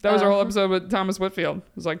 that was our whole episode with Thomas Whitfield.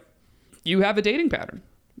 It was like, you have a dating pattern.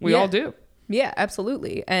 We all do. Yeah,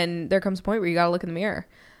 absolutely. And there comes a point where you got to look in the mirror.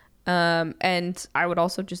 And I would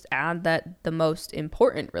also just add that the most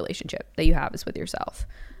important relationship that you have is with yourself.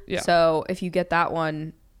 Yeah. So if you get that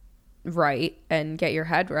one right and get your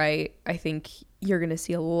head right, I think you're going to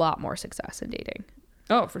see a lot more success in dating.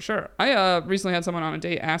 Oh, for sure. I recently had someone on a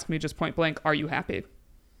date ask me just point blank, are you happy?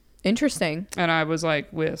 Interesting. And I was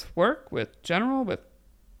like, with work, with general, with...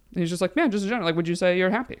 He's just like, man, just in general. Like, would you say you're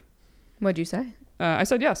happy? What'd you say? I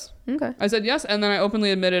said yes. Okay. I said yes, and then I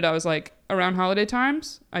openly admitted, I was like, around holiday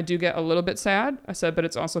times, I do get a little bit sad. I said, but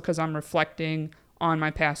it's also because I'm reflecting on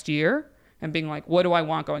my past year and being like, what do I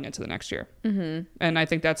want going into the next year? Mm-hmm. And I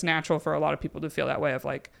think that's natural for a lot of people to feel that way, of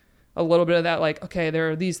like a little bit of that, like, okay,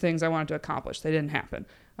 there are these things I wanted to accomplish. They didn't happen.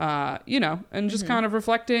 And just kind of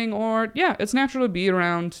reflecting, or yeah, it's natural to be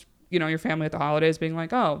around, your family at the holidays being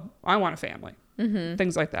like, oh, I want a family. Mm-hmm.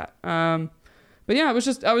 Things like that. But yeah,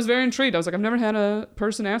 I was very intrigued. I was like, I've never had a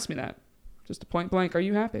person ask me that. Just a point blank, are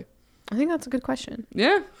you happy? I think that's a good question.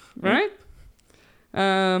 Yeah, right?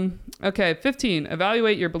 Okay, 15,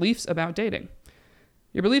 evaluate your beliefs about dating.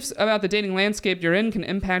 Your beliefs about the dating landscape you're in can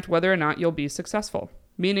impact whether or not you'll be successful.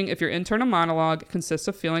 Meaning, if your internal monologue consists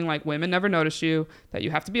of feeling like women never notice you, that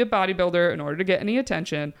you have to be a bodybuilder in order to get any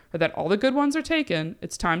attention, or that all the good ones are taken,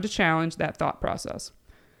 it's time to challenge that thought process.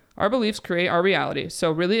 Our beliefs create our reality,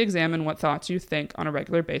 so really examine what thoughts you think on a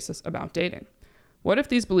regular basis about dating. What if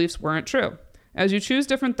these beliefs weren't true? As you choose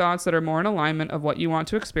different thoughts that are more in alignment of what you want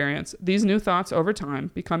to experience, these new thoughts over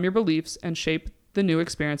time become your beliefs and shape the new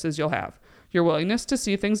experiences you'll have. Your willingness to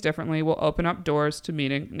see things differently will open up doors to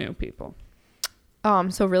meeting new people.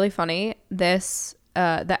 So really funny. This,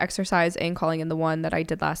 the exercise in Calling in the One that I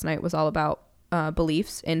did last night was all about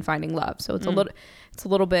beliefs in finding love. So it's a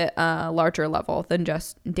little bit larger level than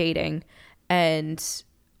just dating. And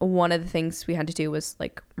one of the things we had to do was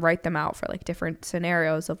like write them out for like different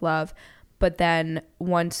scenarios of love. But then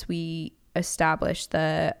once we established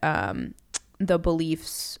the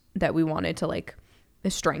beliefs that we wanted to like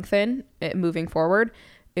strengthen it moving forward,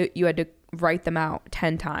 you had to write them out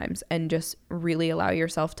 10 times and just really allow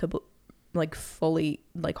yourself to like fully,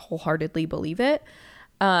 like wholeheartedly believe it.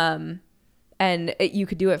 You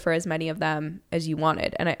could do it for as many of them as you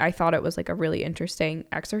wanted. And I thought it was like a really interesting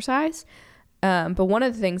exercise. But one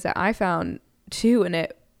of the things that I found too in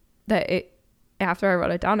it, after I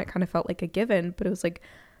wrote it down, it kind of felt like a given, but it was like,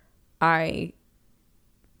 I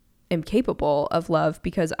am capable of love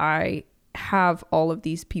because I have all of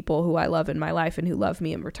these people who I love in my life and who love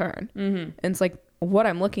me in return. Mm-hmm. And it's like, what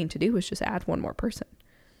I'm looking to do is just add one more person.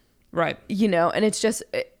 Right. And it's just,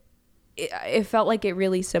 it felt like it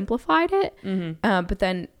really simplified it. Mm-hmm. But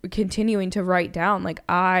then continuing to write down, that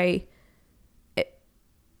I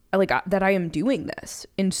am doing this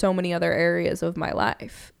in so many other areas of my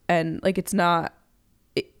life. And like, it's not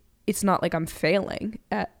like I'm failing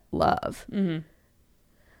at love. Mm-hmm.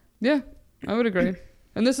 Yeah, I would agree.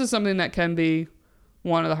 And this is something that can be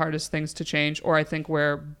one of the hardest things to change, or I think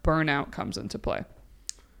where burnout comes into play.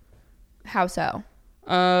 How so?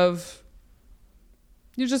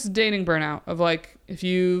 You're just dating burnout of like, if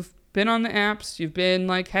you've been on the apps, you've been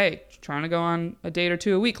like, hey, trying to go on a date or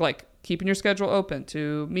two a week, like keeping your schedule open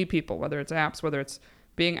to meet people, whether it's apps, whether it's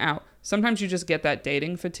being out. Sometimes you just get that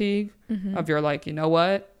dating fatigue of you're like, you know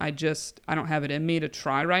what? I don't have it in me to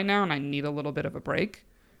try right now, and I need a little bit of a break.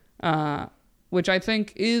 Which I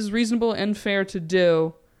think is reasonable and fair to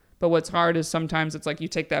do. But what's hard is sometimes it's like you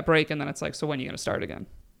take that break and then it's like, so when are you going to start again?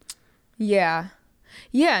 Yeah.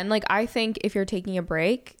 Yeah. And like, I think if you're taking a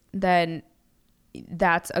break, then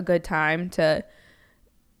that's a good time to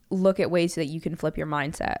look at ways that you can flip your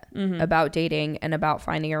mindset about dating and about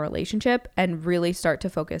finding a relationship and really start to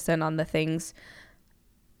focus in on the things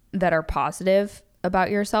that are positive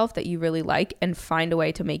about yourself that you really like and find a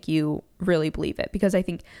way to make you really believe it. Because I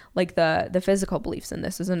think like the physical beliefs in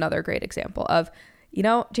this is another great example of,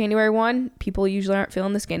 January 1, people usually aren't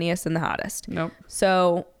feeling the skinniest and the hottest. Nope.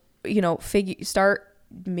 So, start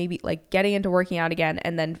maybe like getting into working out again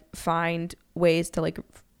and then find ways to like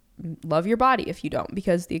love your body if you don't.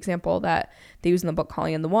 Because the example that they use in the book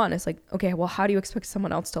Calling in the One is like, okay, well, how do you expect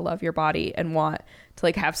someone else to love your body and want to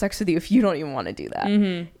like have sex with you if you don't even want to do that?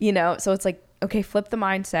 Mm-hmm. So it's like, okay, flip the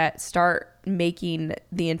mindset, start making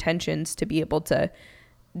the intentions to be able to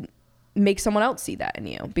make someone else see that in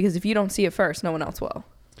you. Because if you don't see it first, no one else will.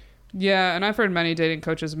 Yeah, and I've heard many dating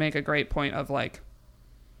coaches make a great point of like,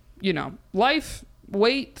 life,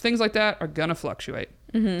 weight, things like that are gonna fluctuate.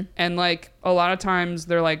 Mm-hmm. And like a lot of times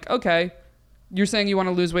they're like, okay, you're saying you want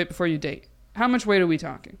to lose weight before you date. How much weight are we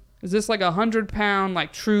talking? Is this like 100 pound,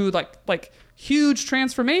 like true, like huge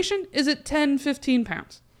transformation? Is it 10, 15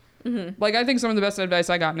 pounds? Mm-hmm. Like, I think some of the best advice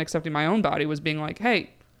I got in accepting my own body was being like,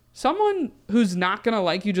 hey, someone who's not going to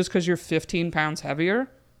like you just because you're 15 pounds heavier,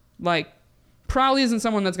 like, probably isn't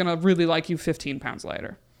someone that's going to really like you 15 pounds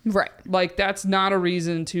lighter. Right. Like, that's not a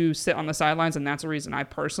reason to sit on the sidelines, and that's a reason I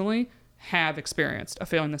personally have experienced a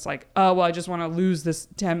feeling that's like, oh, well, I just want to lose this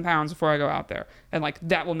 10 pounds before I go out there. And, like,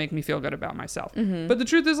 that will make me feel good about myself. Mm-hmm. But the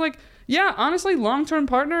truth is, like, yeah, honestly, long-term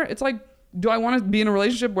partner, it's like, do I want to be in a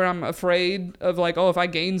relationship where I'm afraid of, like, oh, if I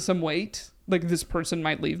gain some weight, like, this person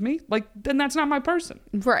might leave me? Like, then that's not my person.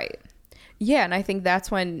 Right. Yeah, and I think that's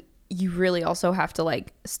when you really also have to,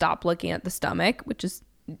 like, stop looking at the stomach, which is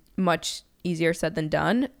much easier said than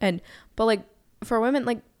done. But like, for women,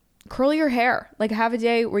 like, curl your hair. Like, have a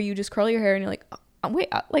day where you just curl your hair and you're like, oh, wait,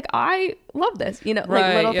 like, I love this, you know, right,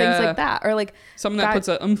 like little yeah. things like that. Or like something that puts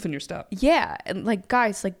a oomph in your step. Yeah. And like,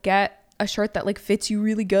 guys, like, get a shirt that like fits you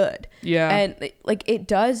really good. Yeah. And like, it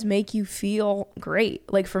does make you feel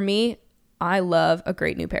great. Like, for me, I love a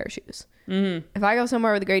great new pair of shoes. Mm-hmm. If I go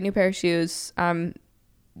somewhere with a great new pair of shoes,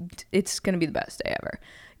 it's going to be the best day ever.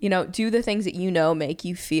 You know, do the things that you know make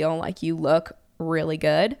you feel like you look really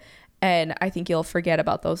good. And I think you'll forget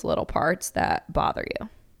about those little parts that bother you.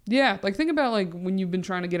 Yeah, like, think about, like, when you've been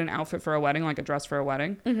trying to get an outfit for a wedding, like a dress for a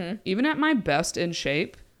wedding. Mm-hmm. Even at my best in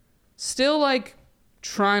shape, still, like,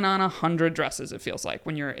 trying on 100 dresses, it feels like,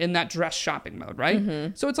 when you're in that dress shopping mode, right?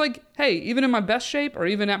 Mm-hmm. So it's like, hey, even in my best shape or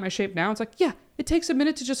even at my shape now, it's like, yeah, it takes a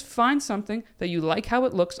minute to just find something that you like how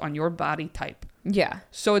it looks on your body type. Yeah.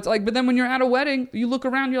 So it's like, but then when you're at a wedding, you look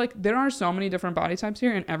around, you're like, there are so many different body types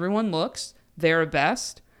here, and everyone looks their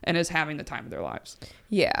best and is having the time of their lives.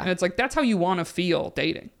 Yeah. And it's like, that's how you want to feel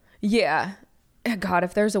dating. Yeah. God,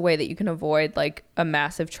 if there's a way that you can avoid like a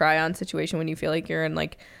massive try-on situation when you feel like you're in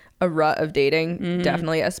like a rut of dating, mm-hmm.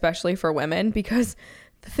 definitely, especially for women, because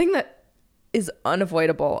the thing that is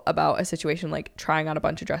unavoidable about a situation like trying on a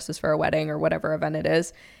bunch of dresses for a wedding or whatever event it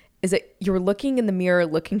is that you're looking in the mirror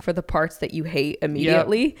looking for the parts that you hate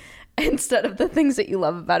immediately instead of the things that you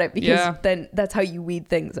love about it, because then that's how you weed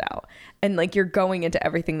things out. And like, you're going into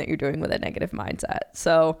everything that you're doing with a negative mindset.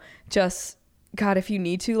 So just, God, if you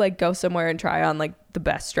need to, like, go somewhere and try on like the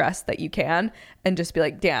best dress that you can and just be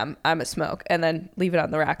like, damn, I'm a smoke, and then leave it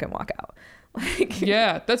on the rack and walk out. Like,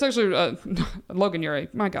 yeah, that's actually Logan Ury,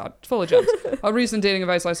 my God, full of gems. A recent dating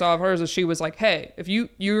advice I saw of hers is she was like, hey, if you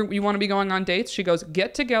want to be going on dates, she goes,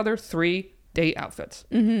 get together 3 date outfits.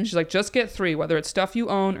 Mm-hmm. She's like, just get 3, whether it's stuff you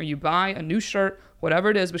own or you buy a new shirt, whatever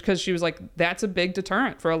it is, because she was like, that's a big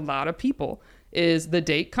deterrent for a lot of people, is the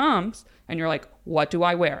date comes and you're like, what do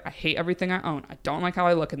I wear? I hate everything I own. I don't like how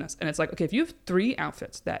I look in this. And it's like, okay, if you have 3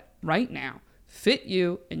 outfits that right now fit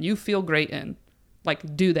you and you feel great in,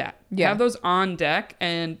 like, do that. Yeah. Have those on deck,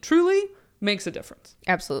 and truly makes a difference.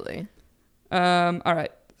 Absolutely. All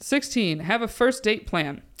right. 16, have a first date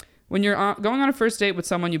plan. When you're going on a first date with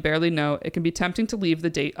someone you barely know, it can be tempting to leave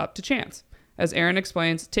the date up to chance. As Erin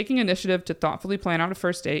explains, taking initiative to thoughtfully plan out a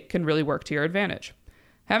first date can really work to your advantage.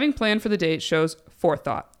 Having planned for the date shows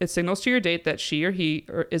forethought. It signals to your date that she or he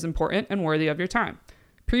is important and worthy of your time.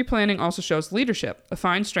 Pre-planning also shows leadership, a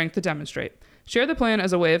fine strength to demonstrate. Share the plan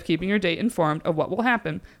as a way of keeping your date informed of what will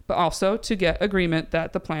happen, but also to get agreement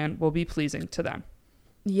that the plan will be pleasing to them.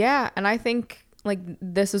 Yeah, and I think, like,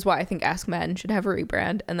 this is why I think Ask Men should have a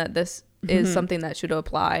rebrand, and that this is something that should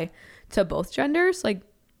apply to both genders. Like,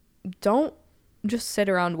 don't just sit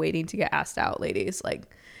around waiting to get asked out, ladies. Like,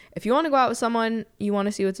 if you want to go out with someone, you want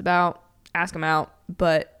to see what it's about, ask them out,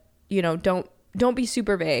 but, you know, don't be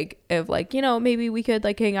super vague of like, you know, maybe we could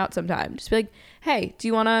like hang out sometime. Just be like, hey, do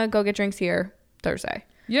you want to go get drinks here Thursday?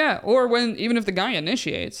 Yeah. Or even if the guy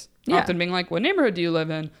initiates, often being like, what neighborhood do you live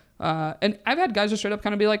in? And I've had guys just straight up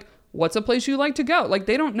kind of be like, what's a place you like to go? Like,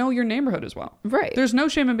 they don't know your neighborhood as well. Right. There's no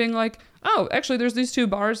shame in being like, oh, actually there's these 2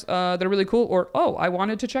 bars that are really cool. Or, oh, I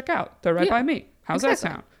wanted to check out. They're right by me. How's that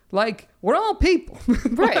sound? Like, we're all people.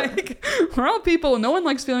 Right. Like, we're all people. And no one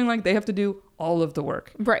likes feeling like they have to do all of the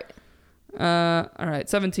work. Right. All right,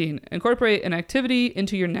 17. Incorporate an activity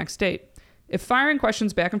into your next date. If firing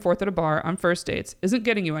questions back and forth at a bar on first dates isn't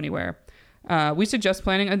getting you anywhere, we suggest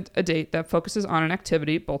planning a date that focuses on an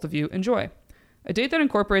activity both of you enjoy. A date that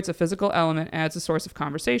incorporates a physical element adds a source of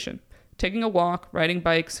conversation. Taking a walk, riding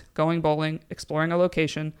bikes, going bowling, exploring a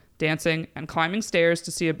location, dancing, and climbing stairs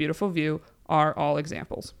to see a beautiful view are all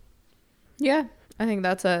examples. Yeah, I think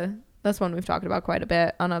that's one we've talked about quite a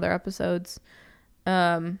bit on other episodes.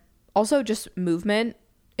 Also, just movement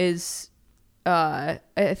is, I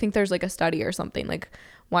think there's like a study or something like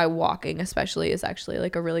why walking especially is actually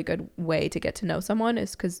like a really good way to get to know someone,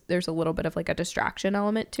 is because there's a little bit of like a distraction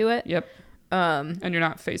element to it. Yep. And you're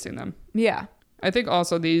not facing them. Yeah. I think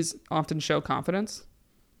also these often show confidence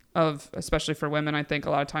especially for women. I think a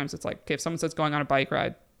lot of times it's like, okay, if someone says going on a bike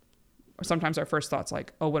ride, Or sometimes our first thought's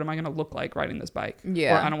like, oh, what am I going to look like riding this bike?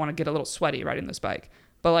 Yeah. Or I don't want to get a little sweaty riding this bike.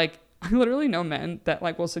 But like, I literally know men that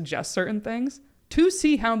like will suggest certain things to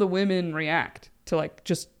see how the women react to like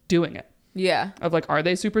just doing it. Yeah. Of like, are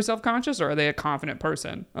they super self-conscious or are they a confident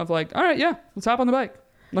person? Of like, all right, yeah, let's hop on the bike.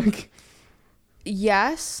 Like,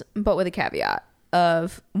 yes, but with a caveat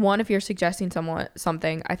of one, if you're suggesting someone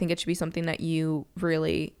something, I think it should be something that you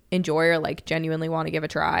really enjoy or like genuinely want to give a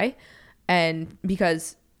try. And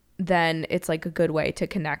because then it's like a good way to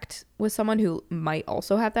connect with someone who might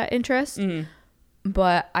also have that interest.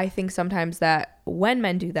 But I think sometimes that when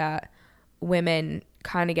men do that, women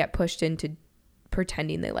kind of get pushed into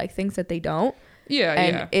pretending they like things that they don't. Yeah,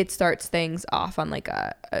 and it starts things off on like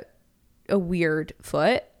a weird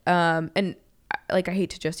foot. And like, I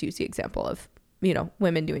hate to just use the example of, you know,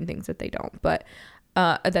 women doing things that they don't, but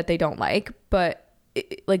that they don't like. But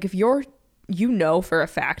like, if you're, you know, for a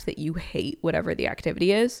fact that you hate whatever the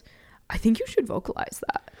activity is, I think you should vocalize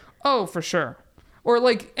that. Oh, for sure. Or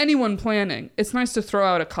like anyone planning, it's nice to throw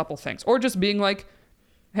out a couple things, or just being like,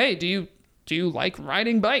 hey, do you like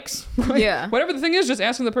riding bikes? Like, yeah. Whatever the thing is, just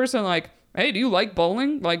asking the person like, hey, do you like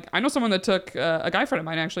bowling? Like, I know someone that took, a guy friend of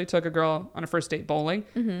mine actually took a girl on a first date bowling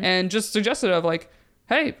and just suggested of like,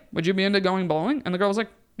 hey, would you be into going bowling? And the girl was like,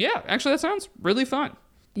 yeah, actually that sounds really fun.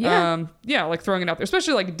 Yeah. Yeah, like throwing it out there,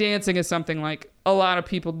 especially like dancing is something like a lot of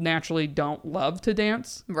people naturally don't love to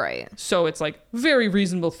dance. Right. So it's like very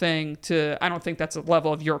reasonable thing to, I don't think that's a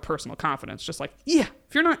level of your personal confidence. Just like, yeah,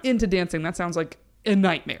 if you're not into dancing, that sounds like a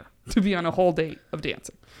nightmare to be on a whole date of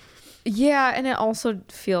dancing. Yeah, and it also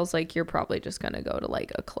feels like you're probably just going to go to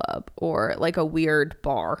like a club or like a weird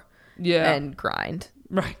bar and grind.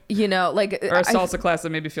 Right. You know, like, or a salsa class that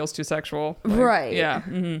maybe feels too sexual. Like, right. Yeah.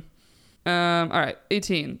 All right.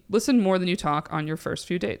 18. Listen more than you talk on your first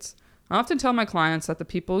few dates. I often tell my clients that the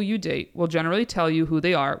people you date will generally tell you who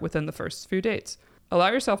they are within the first few dates. Allow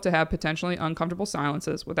yourself to have potentially uncomfortable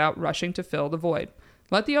silences without rushing to fill the void.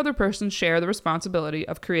 Let the other person share the responsibility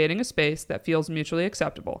of creating a space that feels mutually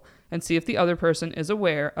acceptable, and see if the other person is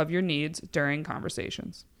aware of your needs during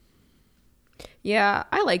conversations. Yeah,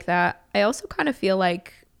 I like that. I also kind of feel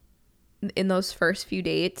like in those first few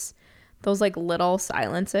dates, those like little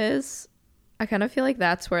silences, I kind of feel like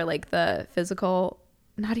that's where like the physical,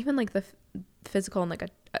 not even like the physical in like a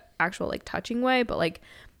actual like touching way, but like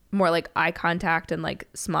more like eye contact and like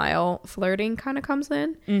smile flirting kind of comes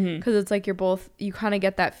in. Because it's like you kind of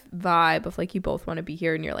get that vibe of like you both want to be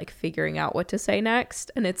here and you're like figuring out what to say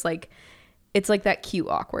next. And it's like that cute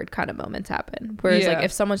awkward kind of moments happen. Whereas like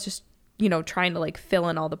if someone's just, you know, trying to like fill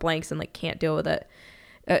in all the blanks and like can't deal with it,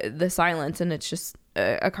 the silence, and it's just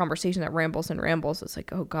a conversation that rambles and rambles, it's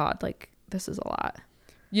like, oh God, like this is a lot.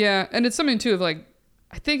 Yeah. And it's something too of like,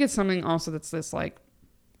 I think it's something also that's this like,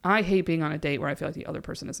 I hate being on a date where I feel like the other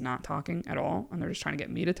person is not talking at all and they're just trying to get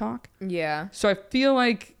me to talk. Yeah. So I feel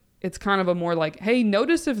like it's kind of a more like, hey,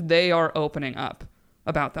 notice if they are opening up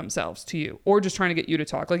about themselves to you or just trying to get you to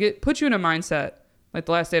talk. Like it puts you in a mindset. Like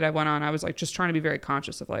the last date I went on, I was like just trying to be very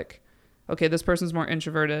conscious of like, okay, this person's more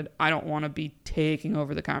introverted. I don't want to be taking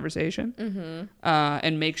over the conversation.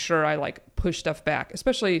 And make sure I like push stuff back,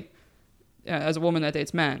 especially as a woman that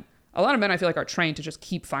dates men. A lot of men I feel like are trained to just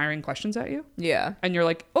keep firing questions at you. Yeah. And you're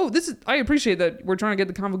like, oh, I appreciate that we're trying to get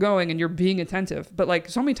the convo going and you're being attentive. But like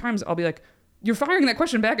so many times I'll be like, you're firing that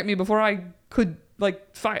question back at me before I could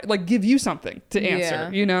like give you something to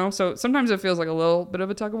answer, you know? So sometimes it feels like a little bit of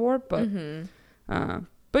a tug of war, but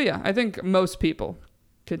yeah, I think most people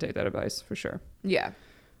could take that advice for sure. Yeah.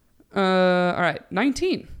 All right.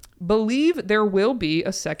 19. Believe there will be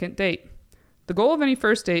a second date. The goal of any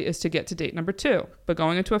first date is to get to date number 2, but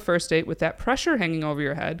going into a first date with that pressure hanging over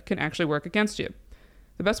your head can actually work against you.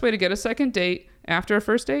 The best way to get a second date after a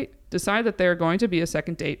first date, decide that there are going to be a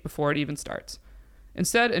second date before it even starts.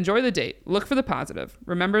 Instead, enjoy the date. Look for the positive.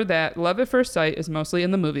 Remember that love at first sight is mostly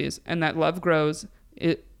in the movies, and that love that grows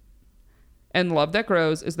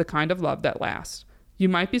is the kind of love that lasts. You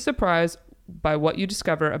might be surprised by what you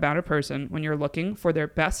discover about a person when you're looking for their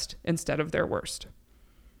best instead of their worst.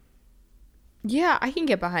 Yeah, I can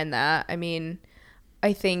get behind that. I mean,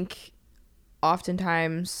 I think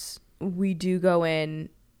oftentimes we do go in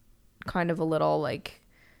kind of a little like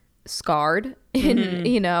scarred in,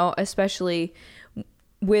 you know, especially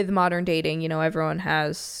with modern dating, you know, everyone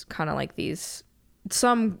has kind of like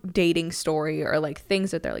some dating story or like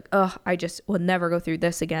things that they're like, oh, I just will never go through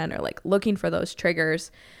this again, or like looking for those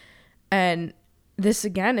triggers. And this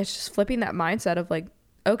again, it's just flipping that mindset of like,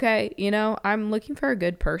 okay, you know, I'm looking for a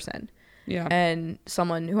good person. Yeah. And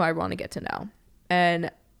someone who I want to get to know.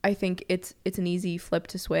 And I think it's an easy flip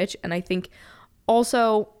to switch. And I think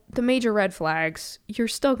also the major red flags, you're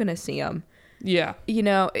still going to see them. Yeah. You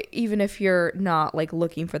know, even if you're not like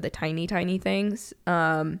looking for the tiny things.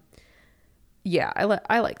 Yeah,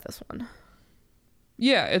 I like this one.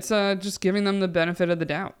 Yeah, it's just giving them the benefit of the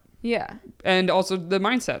doubt. Yeah. And also the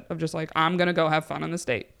mindset of just like, I'm going to go have fun on this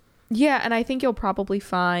date. Yeah, and I think you'll probably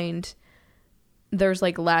find there's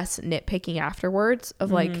like less nitpicking afterwards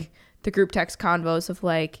of like the group text convos of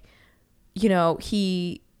like, you know,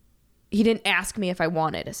 he didn't ask me if I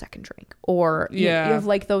wanted a second drink, or you have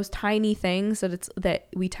like those tiny things that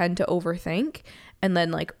we tend to overthink and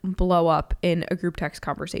then like blow up in a group text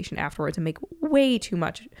conversation afterwards and make way too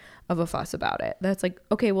much of a fuss about it. That's like,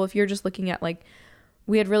 okay, well, if you're just looking at like,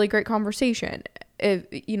 we had really great conversation, if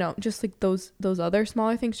you know, just like those other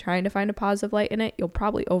smaller things, trying to find a positive light in it, you'll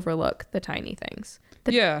probably overlook the tiny things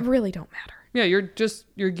that really don't matter. Yeah,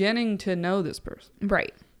 you're getting to know this person.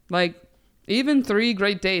 Right. Like, even 3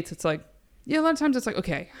 great dates, it's like, yeah, a lot of times it's like,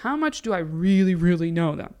 okay, how much do I really, really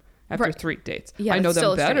know them after 3 dates? Yeah, I know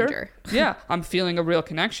them better. Stranger. Yeah, I'm feeling a real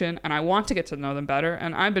connection, and I want to get to know them better.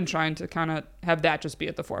 And I've been trying to kind of have that just be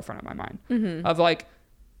at the forefront of my mind of like,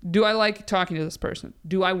 do I like talking to this person?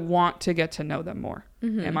 Do I want to get to know them more?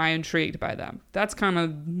 Am I intrigued by them? That's kind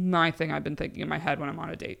of my thing I've been thinking in my head when I'm on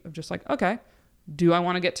a date of just like, okay, do I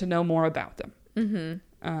want to get to know more about them?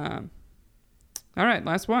 All right,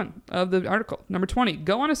 last one of the article. Number 20,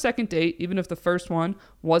 go on a second date even if the first one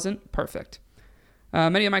wasn't perfect.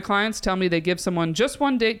 Many of my clients tell me they give someone just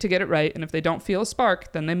one date to get it right, and if they don't feel a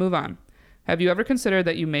spark, then they move on. Have you ever considered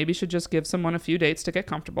that you maybe should just give someone a few dates to get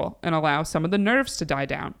comfortable and allow some of the nerves to die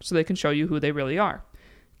down so they can show you who they really are?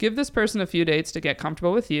 Give this person a few dates to get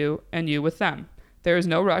comfortable with you and you with them. There is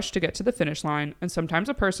no rush to get to the finish line, and sometimes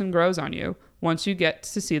a person grows on you once you get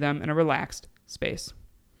to see them in a relaxed space.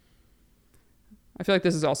 I feel like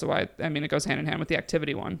this is also why, I mean, it goes hand in hand with the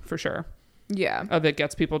activity one for sure. Yeah. Of it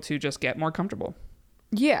gets people to just get more comfortable.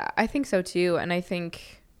 Yeah, I think so too. And I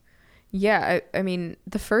think, yeah, I mean,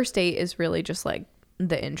 the first date is really just like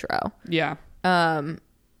the intro. Yeah.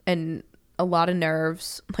 And a lot of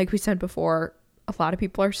nerves. Like we said before, a lot of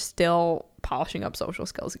people are still polishing up social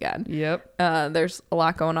skills again. Yep. There's a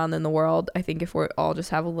lot going on in the world. I think if we all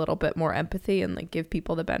just have a little bit more empathy and like give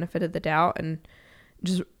people the benefit of the doubt and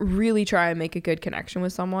just really try and make a good connection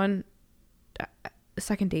with someone, a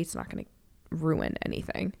second date's not going to ruin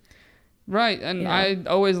anything. Right. And I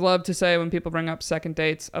always love to say when people bring up second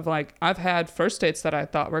dates of like, I've had first dates that I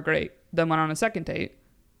thought were great, then went on a second date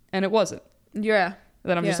and it wasn't. Yeah.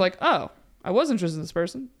 Then I'm just like, oh, I was interested in this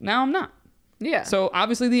person. Now I'm not. Yeah. So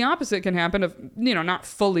obviously the opposite can happen of, you know, not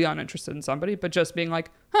fully uninterested in somebody, but just being like,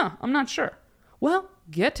 I'm not sure. Well,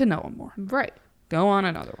 get to know them more. Right. Go on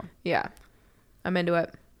another one. Yeah. I'm into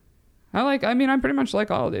it. I pretty much like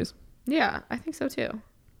all of these. Yeah, I think so too.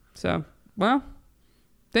 So, well,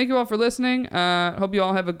 thank you all for listening. Hope you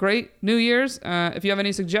all have a great New Year's. If you have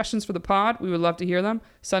any suggestions for the pod, we would love to hear them.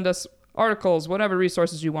 Send us articles, whatever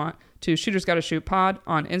resources you want, to Shooters Gotta Shoot Pod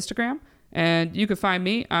on Instagram. And you can find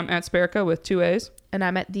me. I'm at Sparka with 2 A's. And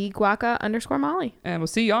I'm at the Guaca _Molly. And we'll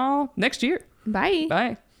see y'all next year. Bye.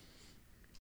 Bye.